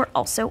microchipping were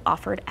also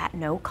offered at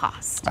no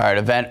cost. All right,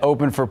 event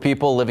open for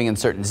people living in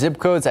certain zip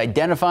codes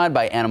identified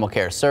by Animal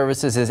Care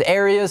Services as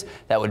areas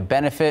that would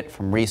benefit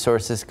from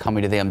resources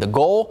coming to them. The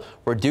goal,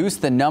 reduce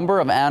the number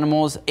of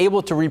animals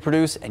able to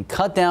reproduce and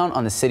cut down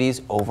on the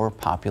city's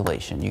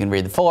overpopulation. You can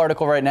read the full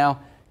article right now.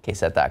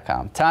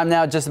 KSAT.com. Time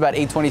now just about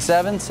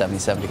 8:27,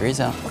 77 degrees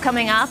out. Well,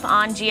 coming up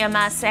on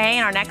GMSA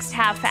in our next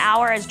half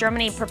hour, as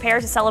Germany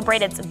prepares to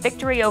celebrate its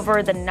victory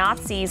over the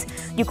Nazis,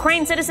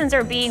 Ukraine citizens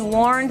are being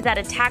warned that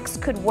attacks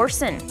could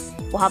worsen.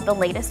 We'll have the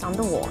latest on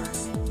the war.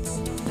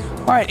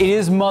 All right, it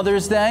is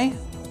Mother's Day,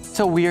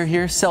 so we are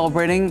here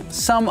celebrating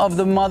some of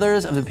the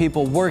mothers of the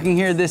people working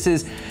here. This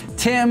is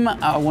Tim,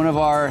 one of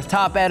our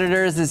top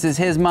editors. This is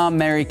his mom,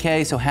 Mary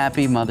Kay. So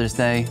happy Mother's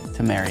Day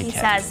to Mary Kay. He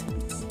says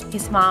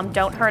his mom,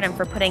 don't hurt him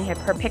for putting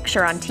her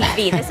picture on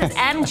TV. This is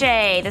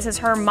MJ. This is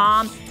her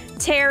mom,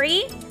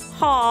 Terry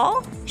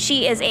Hall.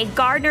 She is a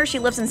gardener. She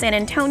lives in San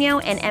Antonio.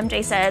 And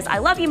MJ says, I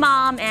love you,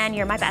 Mom, and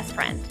you're my best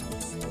friend.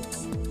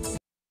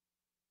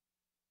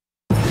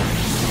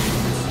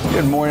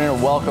 Good morning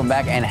and welcome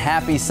back and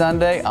happy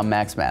Sunday. I'm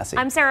Max Massey.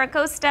 I'm Sarah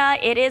Costa.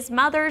 It is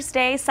Mother's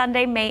Day,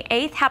 Sunday, May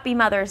 8th. Happy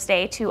Mother's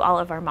Day to all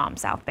of our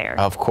moms out there.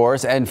 Of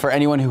course. And for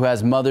anyone who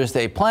has Mother's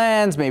Day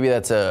plans, maybe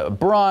that's a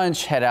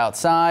brunch, head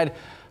outside.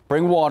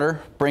 Bring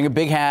water, bring a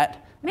big hat.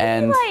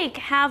 Maybe like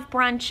have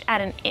brunch at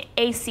an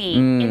AC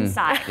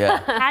inside. Yeah.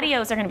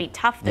 Patios are going to be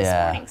tough this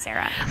morning,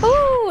 Sarah.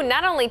 Ooh,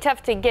 not only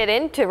tough to get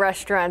into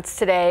restaurants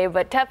today,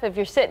 but tough if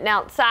you're sitting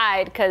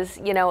outside because,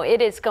 you know,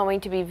 it is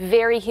going to be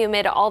very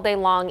humid all day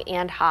long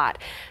and hot.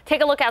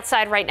 Take a look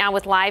outside right now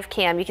with live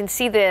cam. You can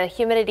see the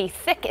humidity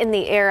thick in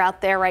the air out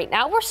there right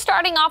now. We're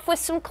starting off with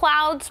some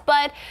clouds,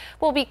 but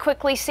we'll be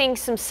quickly seeing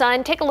some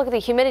sun. Take a look at the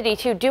humidity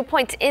too. Dew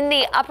points in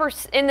the upper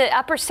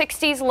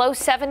 60s, low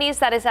 70s.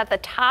 That is at the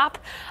top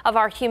of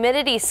our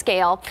humidity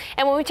scale.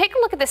 And when we take a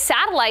look at the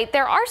satellite,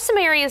 there are some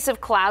areas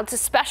of clouds,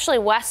 especially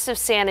west of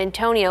San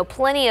Antonio.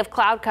 Plenty of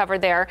cloud cover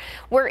there.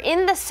 We're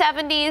in the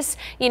 70s.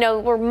 You know,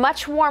 we're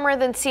much warmer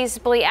than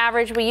seasonably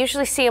average. We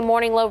usually see a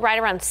morning low right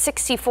around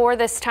 64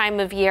 this time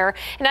of year.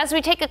 And as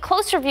we take a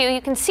closer view, you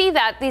can see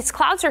that these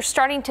clouds are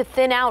starting to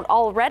thin out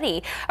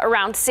already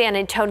around San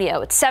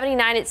Antonio. It's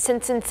 79 at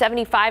Simpson,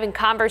 75 in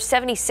Converse,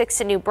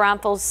 76 in New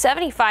Braunfels,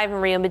 75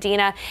 in Rio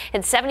Medina,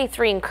 and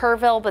 73 in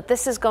Kerrville. But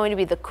this is going to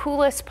be the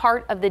coolest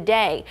part of the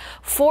day.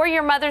 For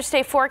your Mother's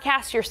Day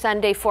forecast, your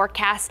Sunday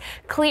forecast,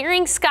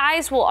 clearing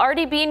skies will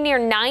already be near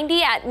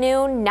 90 at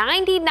noon,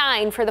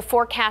 99 for the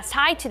forecast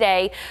high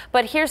today.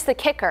 But here's the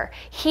kicker.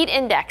 Heat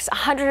index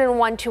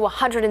 101 to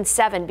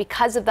 107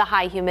 because of the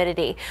high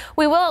humidity.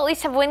 We will at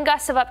least have wind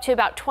gusts of up to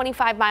about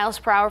 25 miles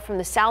per hour from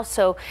the south.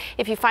 So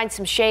if you find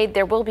some shade,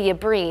 there will be a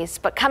breeze.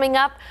 But coming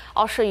up,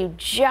 I'll show you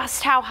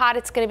just how hot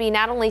it's going to be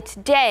not only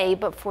today,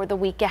 but for the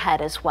week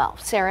ahead as well.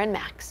 Sarah and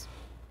Max.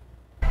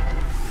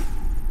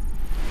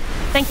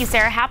 Thank you,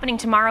 Sarah. Happening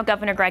tomorrow,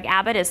 Governor Greg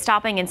Abbott is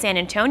stopping in San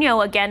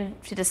Antonio again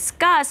to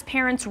discuss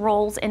parents'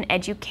 roles in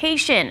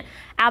education.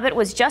 Abbott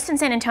was just in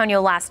San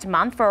Antonio last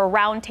month for a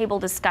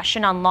roundtable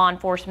discussion on law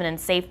enforcement and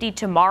safety.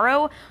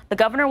 Tomorrow, the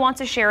governor wants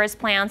to share his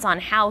plans on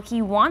how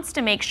he wants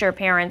to make sure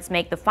parents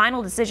make the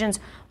final decisions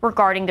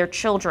regarding their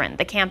children.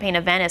 The campaign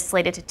event is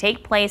slated to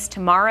take place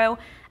tomorrow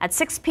at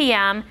 6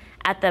 p.m.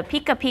 at the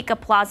Pika Pika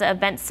Plaza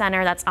Event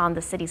Center that's on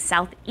the city's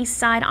southeast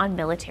side on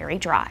Military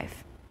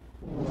Drive.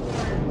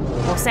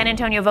 Well, San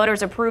Antonio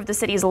voters approved the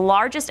city's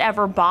largest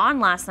ever bond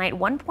last night,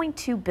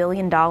 $1.2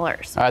 billion. All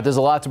right, there's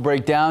a lot to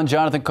break down.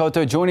 Jonathan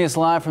Cotto joining us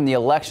live from the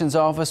elections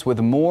office with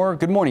more.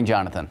 Good morning,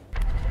 Jonathan.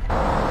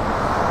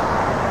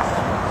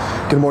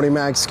 Good morning,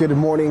 Max. Good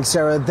morning,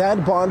 Sarah.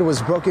 That bond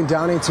was broken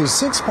down into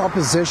 6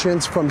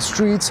 propositions, from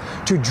streets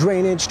to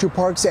drainage to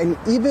parks and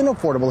even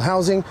affordable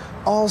housing,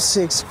 all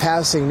 6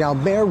 passing. Now,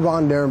 Mayor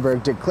Ron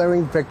Nirenberg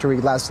declaring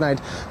victory last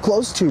night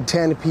close to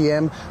 10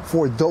 p.m.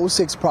 for those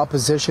 6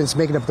 propositions,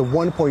 making up the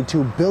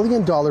 $1.2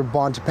 billion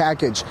bond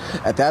package.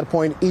 At that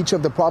point, each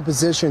of the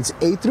propositions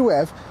A through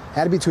F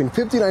had between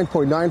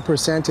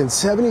 59.9% and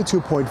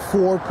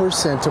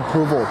 72.4%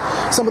 approval.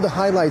 Some of the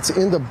highlights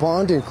in the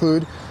bond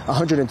include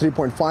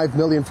 $103.5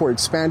 million for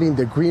expanding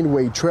the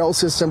Greenway Trail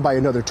system by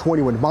another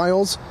 21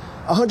 miles,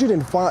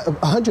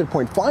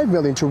 $100.5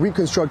 million to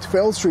reconstruct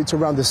failed streets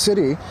around the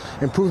city,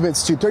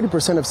 improvements to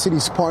 30% of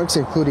city's parks,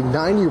 including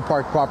 9 new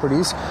park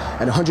properties,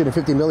 and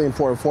 $150 million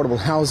for affordable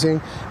housing.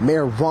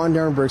 Mayor Ron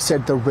Nirenberg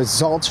said the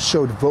results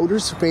showed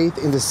voters' faith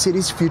in the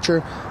city's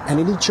future and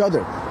in each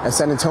other as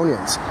San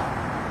Antonians.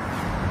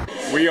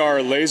 We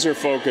are laser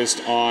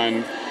focused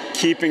on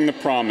keeping the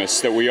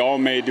promise that we all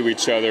made to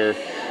each other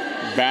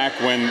back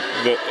when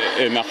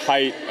in the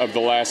height of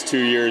the last 2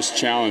 years'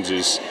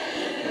 challenges.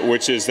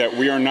 which is that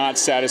we are not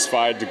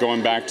satisfied to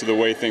going back to the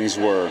way things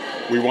were.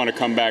 We want to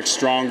come back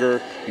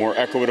stronger, more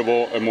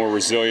equitable, and more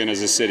resilient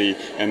as a city,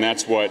 and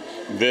that's what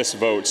this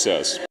vote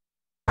says.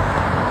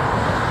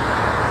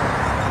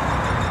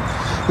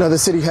 Now, the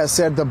city has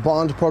said the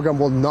bond program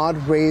will not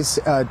raise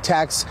the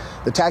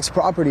tax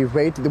property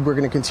rate. We're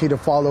going to continue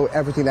to follow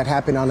everything that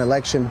happened on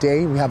Election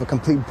Day. We have a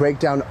complete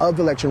breakdown of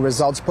election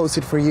results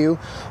posted for you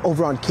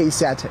over on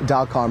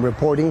KSAT.com.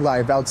 Reporting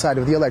live outside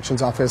of the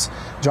elections office,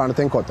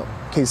 Jonathan Cotto,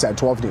 KSAT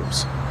 12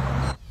 News.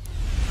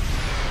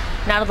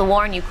 Now to the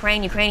war in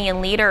Ukraine.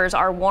 Ukrainian leaders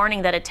are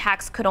warning that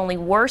attacks could only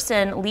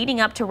worsen leading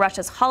up to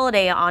Russia's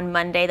holiday on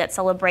Monday that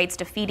celebrates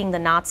defeating the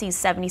Nazis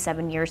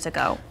 77 years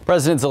ago.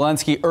 President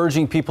Zelensky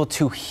urging people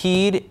to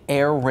heed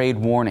air raid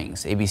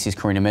warnings. ABC's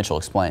Karina Mitchell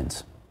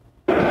explains.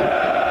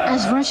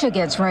 As Russia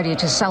gets ready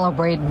to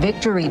celebrate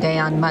Victory Day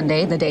on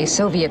Monday, the day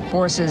Soviet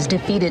forces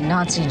defeated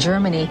Nazi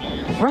Germany,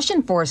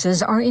 Russian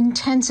forces are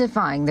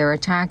intensifying their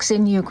attacks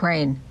in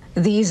Ukraine.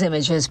 These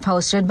images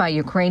posted by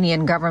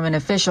Ukrainian government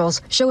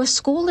officials show a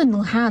school in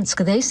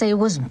Luhansk they say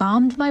was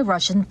bombed by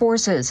Russian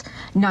forces.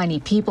 90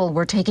 people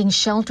were taking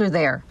shelter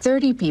there.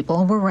 30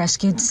 people were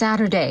rescued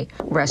Saturday.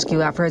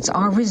 Rescue efforts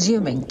are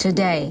resuming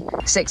today.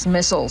 6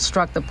 missiles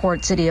struck the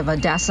port city of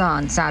Odessa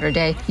on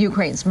Saturday.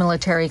 Ukraine's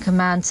military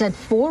command said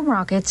 4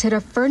 rockets hit a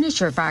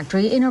furniture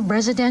factory in a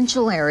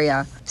residential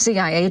area.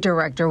 CIA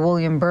Director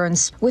William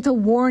Burns with a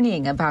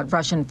warning about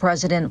Russian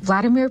President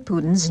Vladimir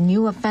Putin's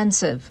new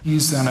offensive.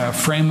 He's in a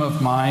frame of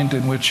mind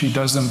in which he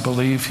doesn't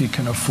believe he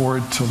can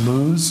afford to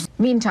lose.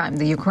 Meantime,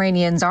 the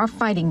Ukrainians are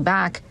fighting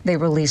back. They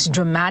released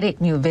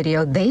dramatic new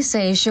video they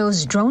say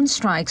shows drone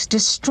strikes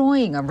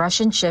destroying a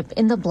Russian ship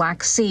in the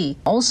Black Sea,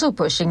 also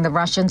pushing the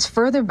Russians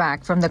further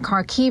back from the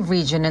Kharkiv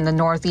region in the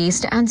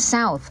northeast and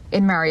south.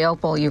 In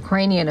Mariupol,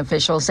 Ukrainian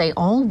officials say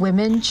all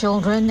women,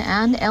 children,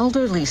 and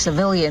elderly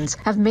civilians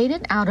have made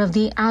it out of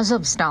the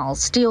Azovstal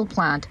steel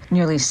plant.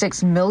 Nearly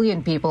 6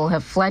 million people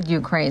have fled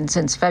Ukraine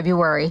since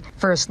February.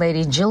 First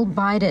Lady Jill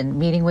Biden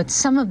meeting with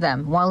some of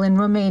them while in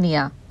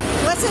Romania.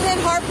 Wasn't it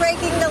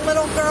heartbreaking, the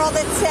little girl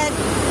that said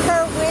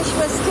her wish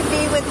was to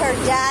be with her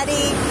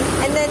daddy,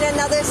 and then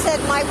another said,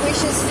 my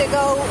wish is to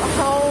go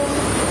home?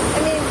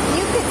 I mean,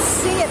 you could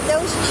see it.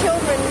 Those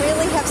children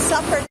really have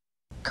suffered.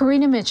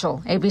 Karina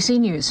Mitchell, ABC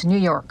News, New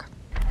York.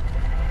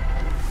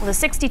 Well,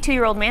 the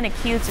 62-year-old man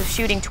accused of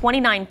shooting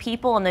 29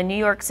 people in the New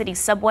York City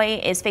subway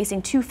is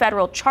facing 2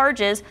 federal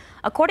charges.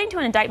 According to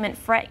an indictment,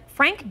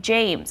 Frank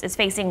James is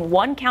facing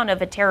 1 count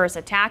of a terrorist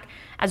attack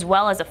as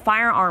well as a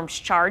firearms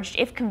charge.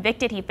 If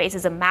convicted, he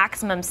faces a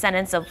maximum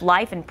sentence of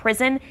life in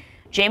prison.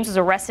 James was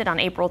arrested on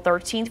April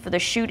 13th for the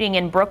shooting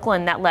in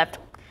Brooklyn that left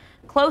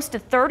close to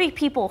 30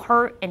 people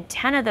hurt and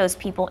 10 of those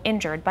people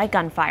injured by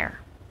gunfire.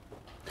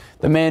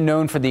 The man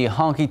known for the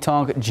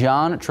honky-tonk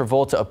John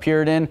Travolta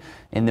appeared in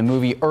the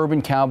movie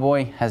Urban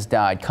Cowboy has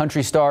died.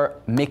 Country star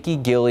Mickey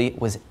Gilley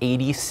was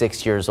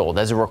 86 years old.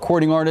 As a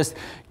recording artist,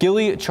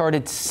 Gilley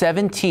charted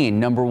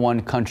 17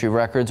 #1 country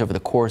records over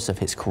the course of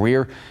his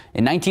career.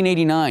 In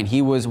 1989,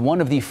 he was one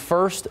of the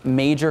first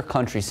major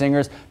country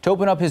singers to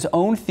open up his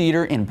own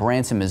theater in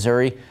Branson,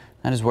 Missouri.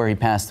 That is where he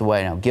passed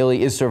away. Now,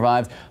 Gilley is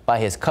survived by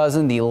his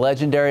cousin, the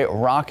legendary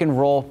rock and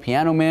roll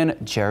piano man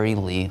Jerry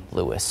Lee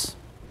Lewis.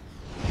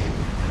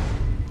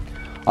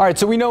 All right,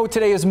 so we know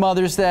today is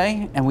Mother's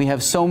Day, and we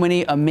have so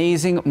many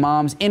amazing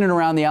moms in and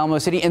around the Alamo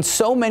City, and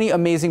so many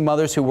amazing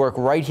mothers who work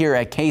right here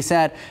at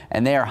KSAT,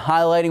 and they are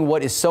highlighting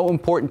what is so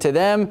important to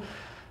them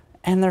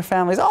and their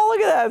families. Oh,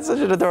 look at that. Such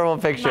an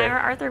adorable picture. Myra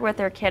Arthur with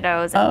their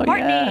kiddos. And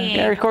Courtney.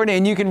 Yeah, Courtney.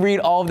 And you can read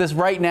all of this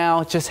right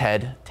now. Just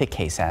head to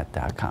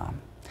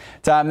KSAT.com.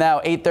 Time now,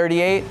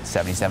 8:38,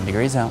 77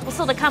 degrees out. Well,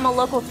 still to come, a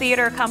local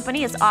theater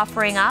company is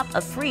offering up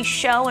a free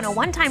show and a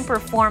one-time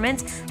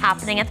performance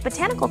happening at the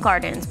Botanical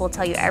Gardens. We'll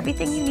tell you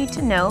everything you need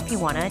to know if you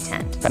want to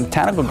attend.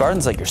 Botanical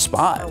Gardens like your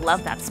spot. I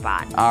love that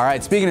spot. All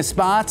right, speaking of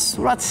spots,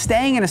 what about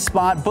staying in a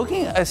spot?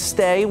 Booking a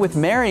stay with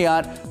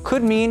Marriott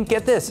could mean,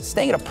 get this,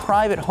 staying at a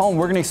private home.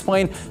 We're going to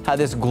explain how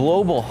this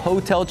global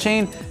hotel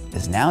chain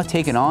is now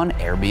taking on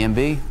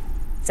Airbnb.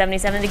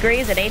 77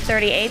 degrees at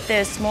 8:38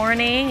 this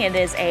morning. It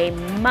is a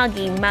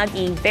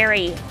muggy,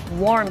 very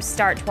warm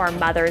start to our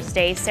Mother's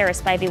Day. Sarah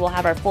Spivey will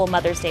have our full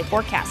Mother's Day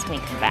forecast when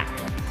we come back.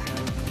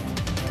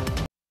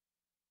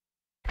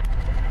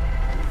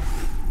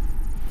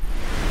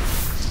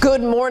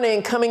 Good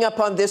morning. Coming up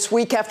on This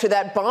Week, after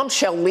that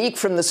bombshell leak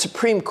from the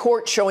Supreme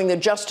Court showing the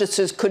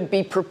justices could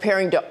be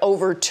preparing to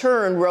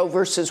overturn Roe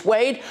versus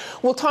Wade,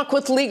 we'll talk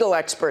with legal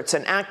experts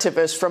and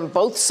activists from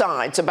both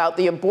sides about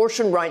the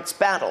abortion rights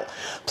battle,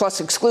 plus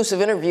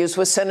exclusive interviews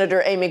with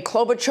Senator Amy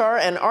Klobuchar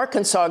and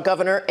Arkansas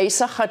Governor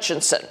Asa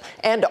Hutchinson,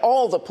 and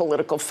all the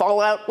political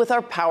fallout with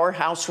our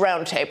Powerhouse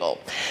Roundtable.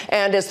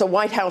 And as the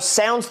White House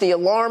sounds the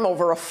alarm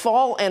over a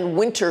fall and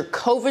winter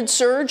COVID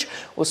surge,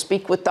 we'll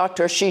speak with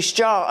Dr. Ashish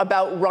Jha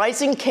about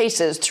rising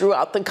cases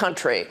throughout the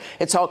country.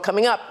 It's all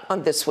coming up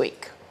on This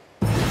Week.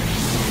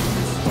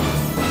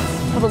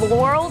 Well, the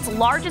world's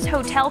largest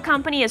hotel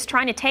company is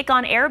trying to take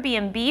on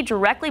Airbnb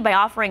directly by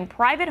offering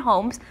private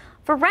homes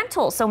for for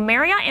rentals. So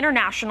Marriott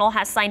International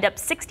has signed up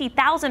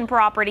 60,000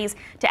 properties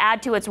to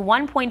add to its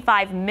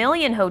 1.5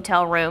 million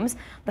hotel rooms.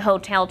 The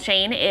hotel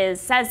chain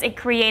says it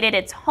created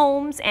its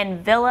homes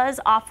and villas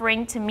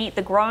offering to meet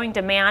the growing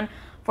demand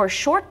for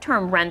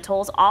short-term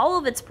rentals. All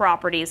of its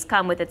properties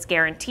come with its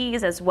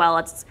guarantees as well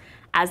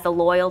as the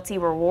loyalty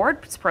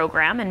rewards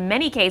program. In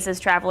many cases,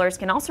 travelers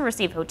can also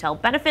receive hotel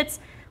benefits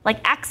like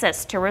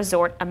access to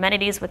resort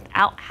amenities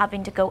without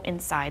having to go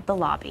inside the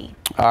lobby.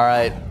 All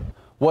right,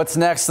 what's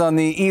next on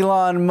the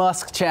Elon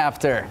Musk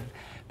chapter?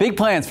 Big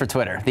plans for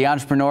Twitter. The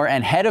entrepreneur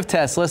and head of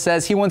Tesla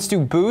says he wants to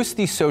boost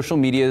the social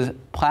media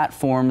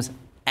platform's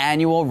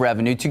annual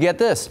revenue to get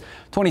this,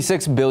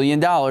 $26 billion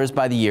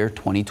by the year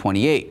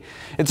 2028.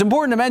 It's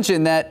important to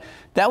mention that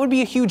would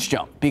be a huge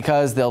jump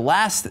because the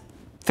last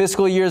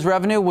fiscal year's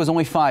revenue was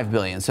only $5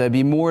 billion, so it'd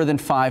be more than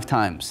 5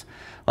 times.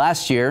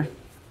 Last year,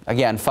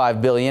 again,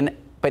 $5 billion,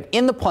 but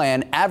in the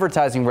plan,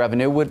 advertising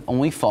revenue would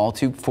only fall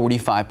to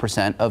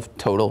 45% of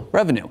total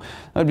revenue.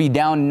 That would be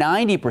down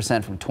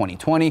 90% from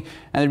 2020, and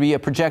there'd be a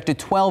projected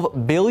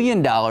 $12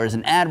 billion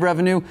in ad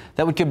revenue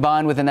that would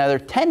combine with another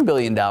 $10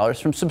 billion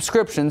from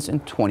subscriptions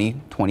in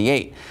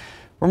 2028.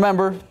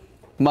 Remember,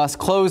 Musk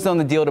closed on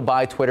the deal to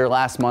buy Twitter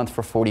last month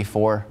for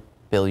 $44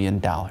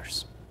 billion.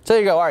 So there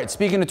you go. All right,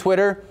 speaking of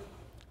Twitter,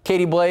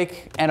 Katie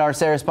Blake and our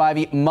Sarah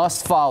Spivey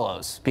must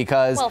follows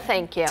because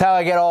thank you. That's how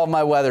I get all of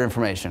my weather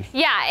information.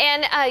 Yeah,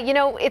 and you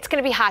know, it's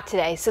going to be hot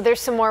today, so there's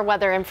some more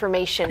weather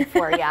information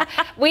for you.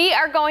 We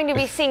are going to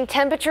be seeing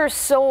temperatures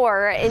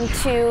soar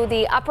into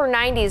the upper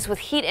 90s with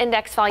heat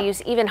index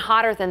values even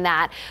hotter than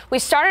that. We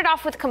started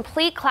off with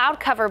complete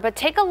cloud cover, but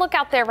take a look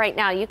out there right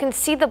now. You can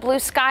see the blue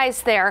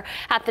skies there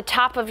at the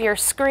top of your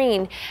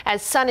screen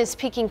as sun is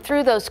peeking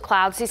through those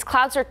clouds. These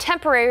clouds are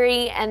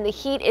temporary and the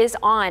heat is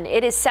on.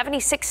 It is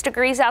 76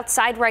 degrees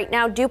outside right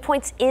now, dew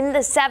points in the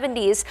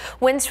 70s,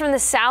 winds from the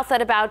south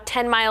at about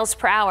 10 miles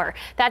per hour.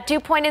 That dew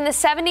point in the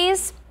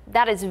 70s,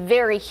 that is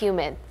very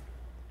humid.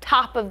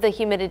 Top of the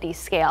humidity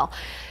scale.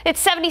 It's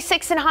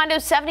 76 in Hondo,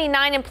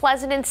 79 in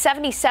Pleasanton,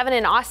 77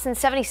 in Austin,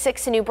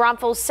 76 in New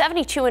Braunfels,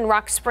 72 in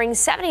Rock Springs,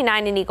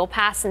 79 in Eagle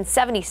Pass, and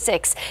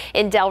 76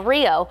 in Del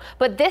Rio.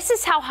 But this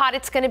is how hot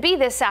it's going to be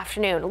this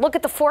afternoon. Look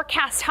at the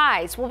forecast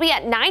highs. We'll be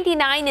at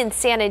 99 in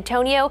San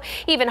Antonio,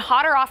 even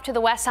hotter off to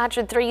the west,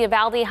 103 in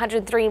Uvalde,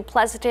 103 in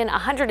Pleasanton,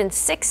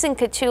 106 in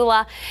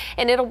Cotulla,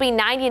 and it'll be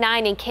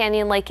 99 in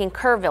Canyon Lake and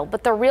Kerrville.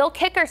 But the real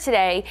kicker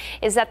today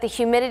is that the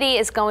humidity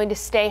is going to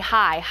stay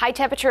high. High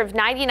temperature of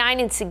 99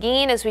 in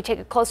Seguin as we take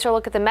a closer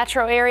look at the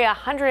metro area,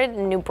 100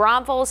 in New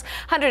Braunfels,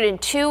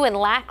 102 in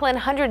Lackland,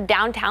 100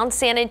 downtown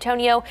San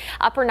Antonio,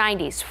 upper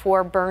 90s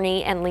for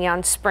Bernie and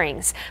Leon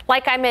Springs.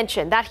 Like I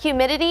mentioned, that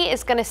humidity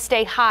is going to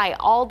stay high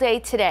all day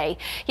today.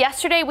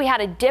 Yesterday we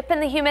had a dip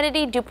in the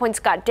humidity. Dew points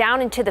got down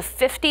into the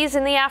 50s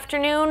in the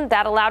afternoon.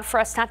 That allowed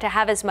for us not to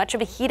have as much of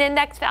a heat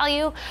index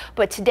value,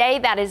 but today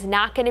that is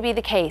not going to be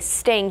the case,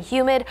 staying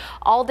humid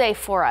all day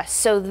for us.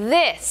 So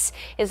this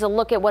is a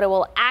look at what it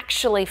will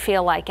actually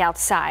feel like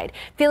outside.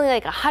 Feeling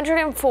like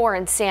 104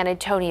 in San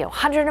Antonio,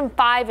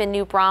 105 in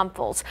New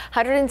Braunfels,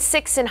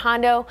 106 in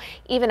Hondo,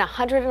 even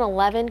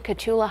 111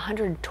 Cotulla,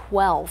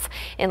 112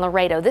 in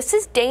Laredo. This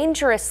is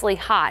dangerously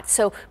hot,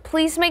 so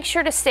please make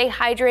sure to stay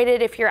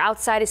hydrated if you're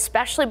outside,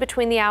 especially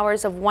between the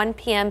hours of 1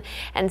 p.m.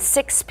 and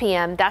 6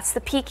 p.m. That's the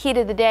peak heat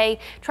of the day.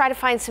 Try to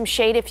find some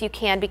shade if you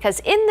can,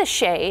 because in the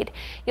shade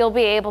you'll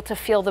be able to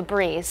feel the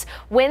breeze.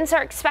 Winds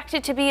are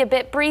expected to be a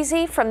bit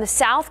breezy from the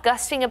south,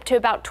 gusting up to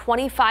about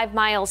 25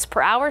 miles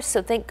per hour,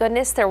 so thank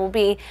goodness there will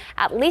be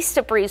at least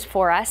a breeze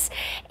for us.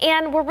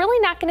 And we're really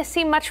not going to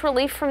see much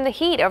relief from the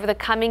heat over the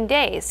coming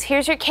days.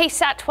 Here's your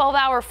KSAT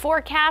 12-hour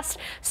forecast,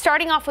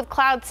 starting off with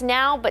clouds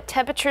now, but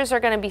temperatures are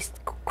going to be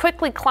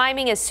quickly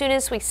climbing as soon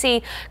as we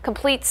see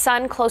complete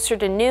sun closer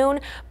to noon.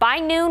 By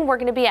noon, we're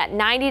going to be at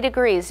 90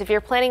 degrees. If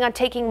you're planning on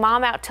taking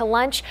mom out to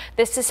lunch,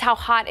 this is how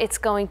hot it's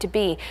going to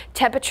be.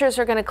 Temperatures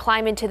are going to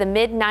climb into the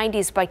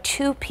mid-90s by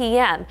 2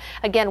 p.m.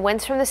 Again,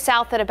 winds from the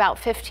south at about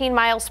 15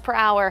 miles per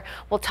hour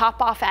will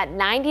top off at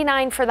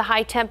 99 for the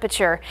high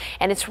temperature,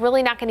 and it's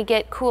really not going to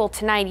get cool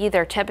tonight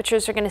either.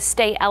 Temperatures are going to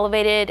stay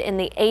elevated in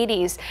the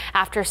 80s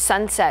after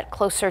sunset,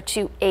 closer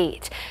to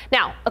 8.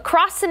 Now,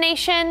 across the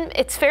nation,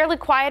 it's fairly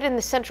quiet in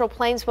the Central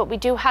Plains, but we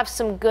do have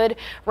some good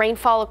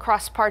rainfall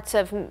across parts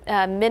of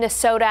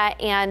Minnesota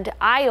and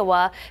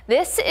Iowa.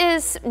 This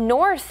is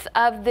north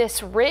of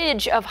this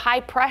ridge of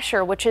high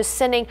pressure, which is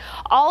sending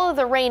all of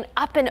the rain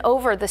up and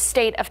over the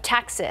state of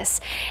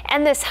Texas.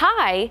 And this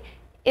high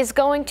is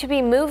going to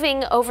be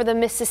moving over the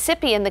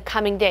Mississippi in the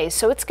coming days.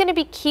 So it's going to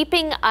be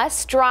keeping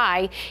us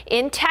dry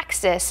in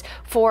Texas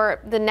for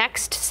the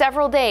next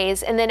several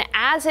days. And then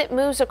as it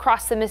moves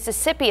across the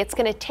Mississippi, it's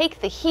going to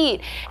take the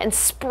heat and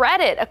spread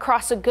it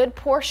across a good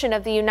portion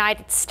of the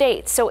United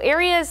States. So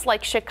areas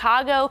like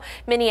Chicago,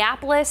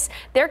 Minneapolis,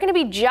 they're going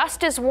to be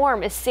just as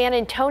warm as San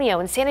Antonio.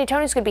 And San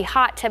Antonio is going to be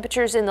hot,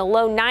 temperatures in the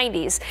low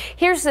 90s.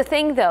 Here's the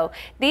thing though,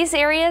 these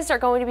areas are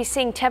going to be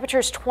seeing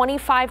temperatures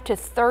 25 to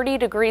 30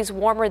 degrees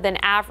warmer than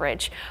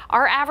average.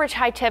 Our average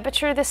high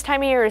temperature this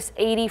time of year is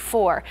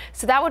 84.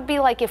 So that would be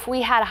like if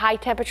we had high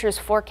temperatures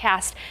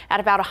forecast at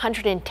about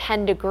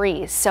 110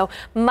 degrees. So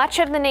much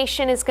of the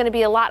nation is going to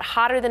be a lot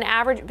hotter than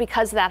average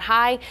because of that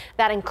high.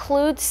 That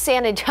includes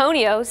San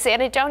Antonio.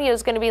 San Antonio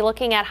is going to be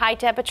looking at high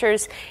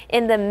temperatures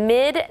in the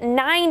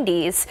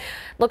mid-90s.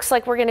 Looks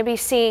like we're going to be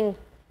seeing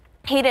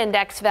heat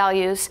index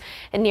values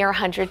near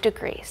 100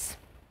 degrees.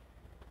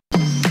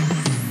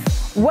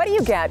 What do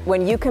you get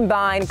when you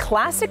combine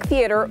classic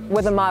theater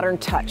with a modern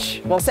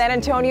touch? Well, San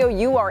Antonio,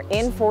 you are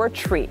in for a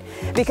treat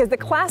because the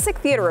Classic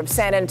Theater of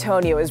San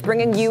Antonio is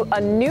bringing you a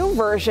new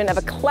version of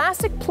a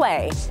classic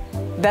play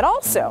that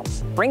also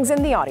brings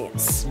in the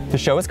audience. The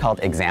show is called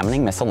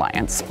Examining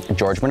Misalliance,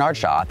 George Bernard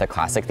Shaw, the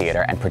Classic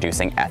Theater, and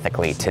Producing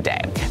Ethically Today.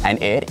 And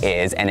it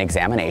is an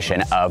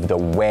examination of the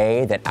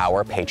way that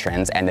our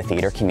patrons and the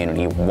theater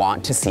community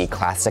want to see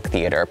classic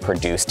theater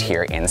produced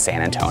here in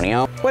San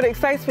Antonio. What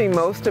excites me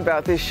most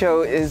about this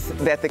show is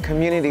that the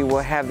community will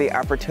have the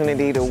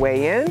opportunity to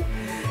weigh in,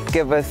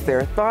 give us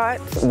their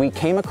thoughts. We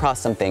came across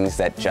some things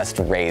that just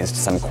raised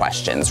some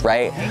questions,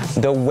 right?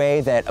 The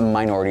way that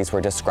minorities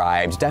were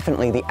described,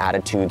 definitely the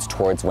attitudes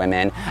towards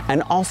women,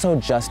 and also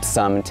just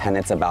some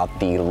tenets about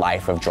the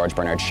life of George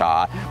Bernard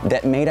Shaw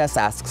that made us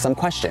ask some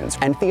questions.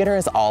 And theater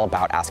is all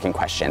about asking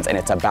questions, and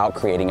it's about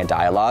creating a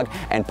dialogue,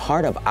 and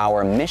part of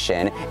our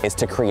mission is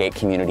to create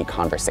community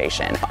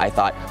conversation. I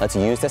thought, let's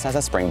use this as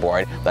a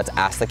springboard, let's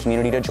ask the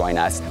community to join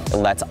us,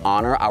 let's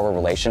honor our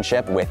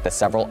relationship with the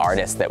several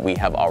artists that we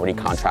have already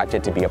contracted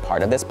to be a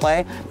part of this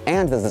play,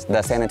 and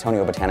the San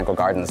Antonio Botanical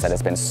Gardens that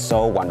has been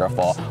so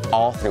wonderful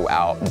all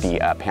throughout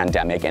the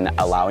pandemic and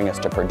allowing us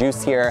to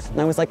produce here.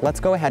 And I was like, let's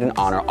go ahead and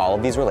honor all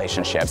of these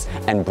relationships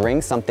and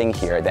bring something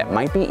here that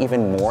might be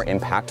even more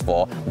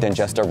impactful than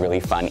just a really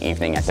fun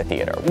evening at the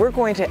theater. We're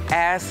going to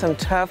ask some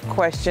tough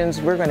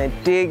questions. We're going to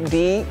dig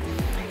deep.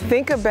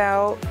 Think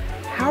about,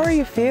 how are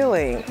you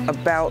feeling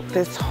about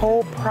this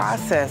whole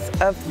process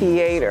of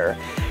theater?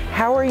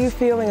 How are you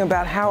feeling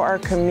about how our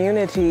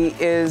community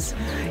is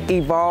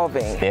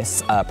evolving?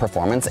 This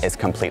performance is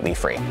completely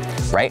free,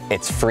 right?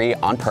 It's free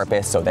on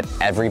purpose so that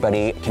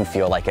everybody can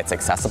feel like it's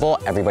accessible,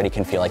 everybody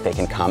can feel like they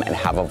can come and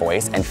have a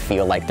voice and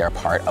feel like they're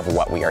part of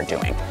what we are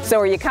doing. So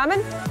are you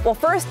coming? Well,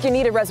 first you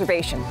need a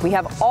reservation. We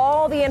have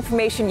all the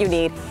information you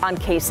need on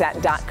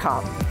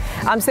KSAT.com.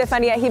 I'm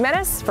Stefania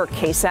Jimenez for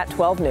KSAT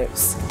 12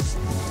 News.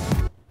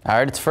 All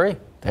right, it's free.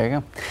 There you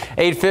go.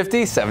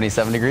 850,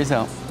 77 degrees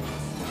out.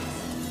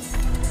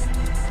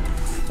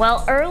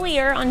 Well,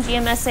 earlier on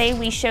GMSA,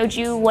 we showed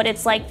you what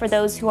it's like for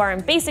those who are in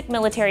basic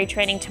military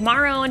training.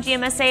 Tomorrow on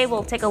GMSA,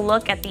 we'll take a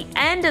look at the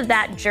end of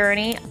that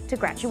journey to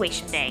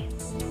graduation day.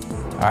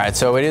 All right,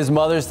 so it is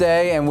Mother's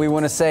Day, and we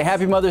want to say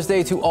Happy Mother's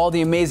Day to all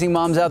the amazing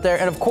moms out there,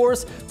 and of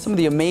course, some of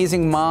the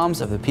amazing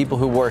moms of the people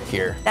who work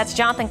here. That's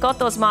Jonathan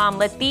Cotto's mom,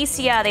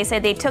 Leticia. They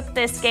said they took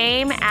this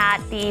game at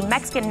the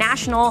Mexican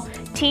national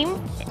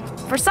team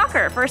for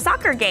a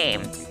soccer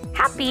game.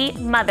 Happy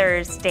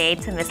Mother's Day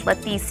to Miss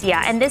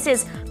Leticia. And this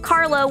is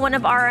Carlo, one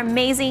of our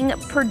amazing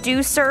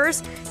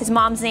producers. His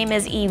mom's name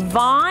is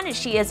Yvonne.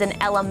 She is an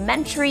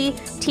elementary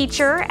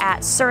teacher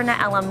at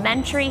Cerna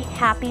Elementary.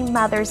 Happy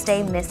Mother's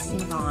Day, Miss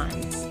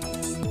Yvonne.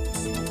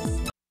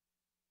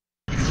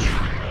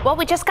 Well,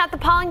 we just got the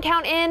pollen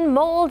count in.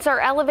 Molds are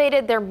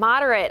elevated. They're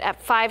moderate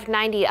at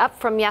 590, up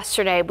from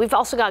yesterday. We've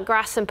also got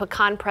grass and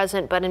pecan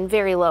present, but in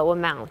very low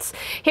amounts.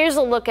 Here's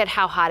a look at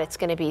how hot it's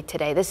going to be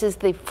today. This is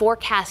the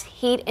forecast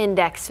heat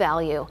index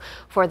value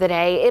for the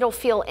day. It'll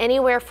feel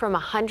anywhere from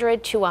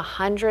 100 to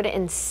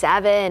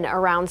 107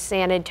 around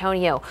San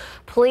Antonio.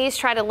 Please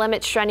try to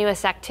limit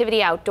strenuous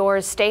activity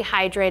outdoors. Stay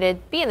hydrated.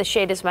 Be in the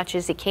shade as much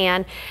as you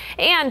can.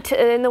 And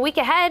in the week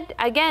ahead,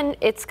 again,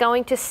 it's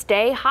going to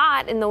stay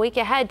hot in the week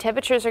ahead.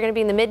 Temperatures are going to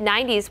be in the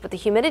mid-90s, but the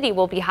humidity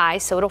will be high,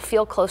 so it'll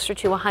feel closer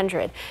to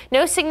 100.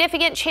 No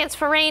significant chance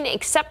for rain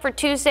except for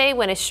Tuesday,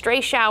 when a stray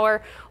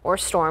shower or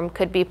storm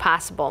could be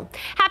possible.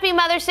 Happy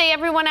Mother's Day,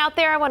 everyone out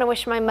there. I want to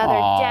wish my mother,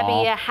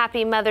 Debbie, a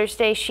happy Mother's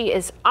Day. She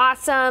is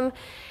awesome,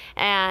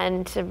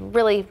 and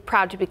really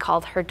proud to be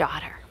called her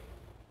daughter.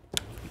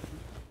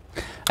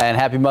 And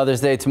happy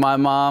Mother's Day to my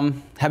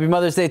mom. Happy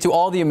Mother's Day to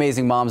all the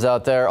amazing moms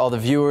out there, all the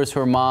viewers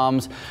who are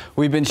moms.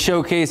 We've been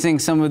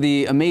showcasing some of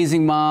the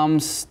amazing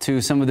moms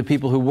to some of the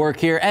people who work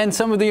here and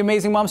some of the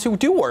amazing moms who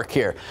do work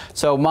here.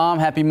 So Mom,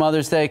 happy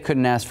Mother's Day.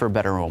 Couldn't ask for a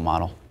better role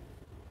model.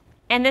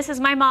 And this is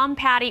my mom,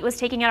 Patty, was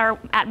taking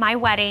at my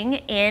wedding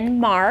in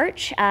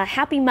March.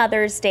 Happy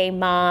Mother's Day,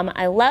 Mom.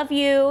 I love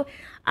you.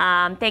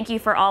 Thank you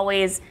for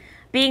always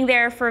being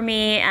there for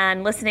me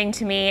and listening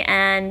to me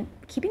and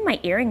keeping my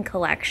earring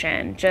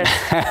collection just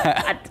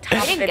at the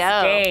top of its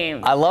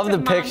game. I love the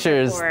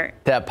pictures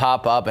that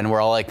pop up and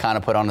we're all like kind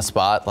of put on the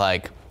spot.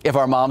 Like if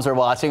our moms are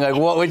watching, like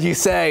what would you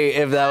say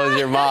if that was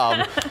your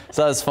mom?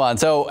 So that's fun.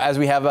 So as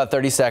we have about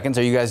 30 seconds,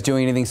 are you guys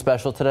doing anything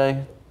special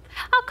today?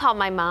 I'll call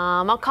my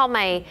mom. I'll call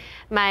my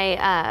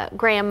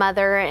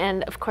grandmother,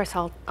 and of course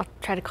I'll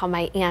try to call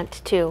my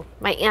aunt too.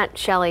 My aunt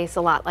Shelley's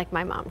a lot like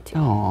my mom too.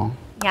 Aww.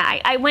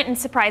 Yeah, I went and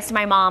surprised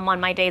my mom on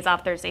my days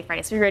off Thursday,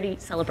 Friday, so we already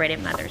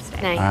celebrated Mother's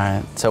Day. All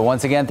right. So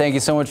once again, thank you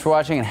so much for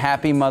watching, and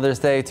happy Mother's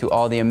Day to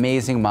all the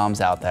amazing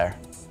moms out there.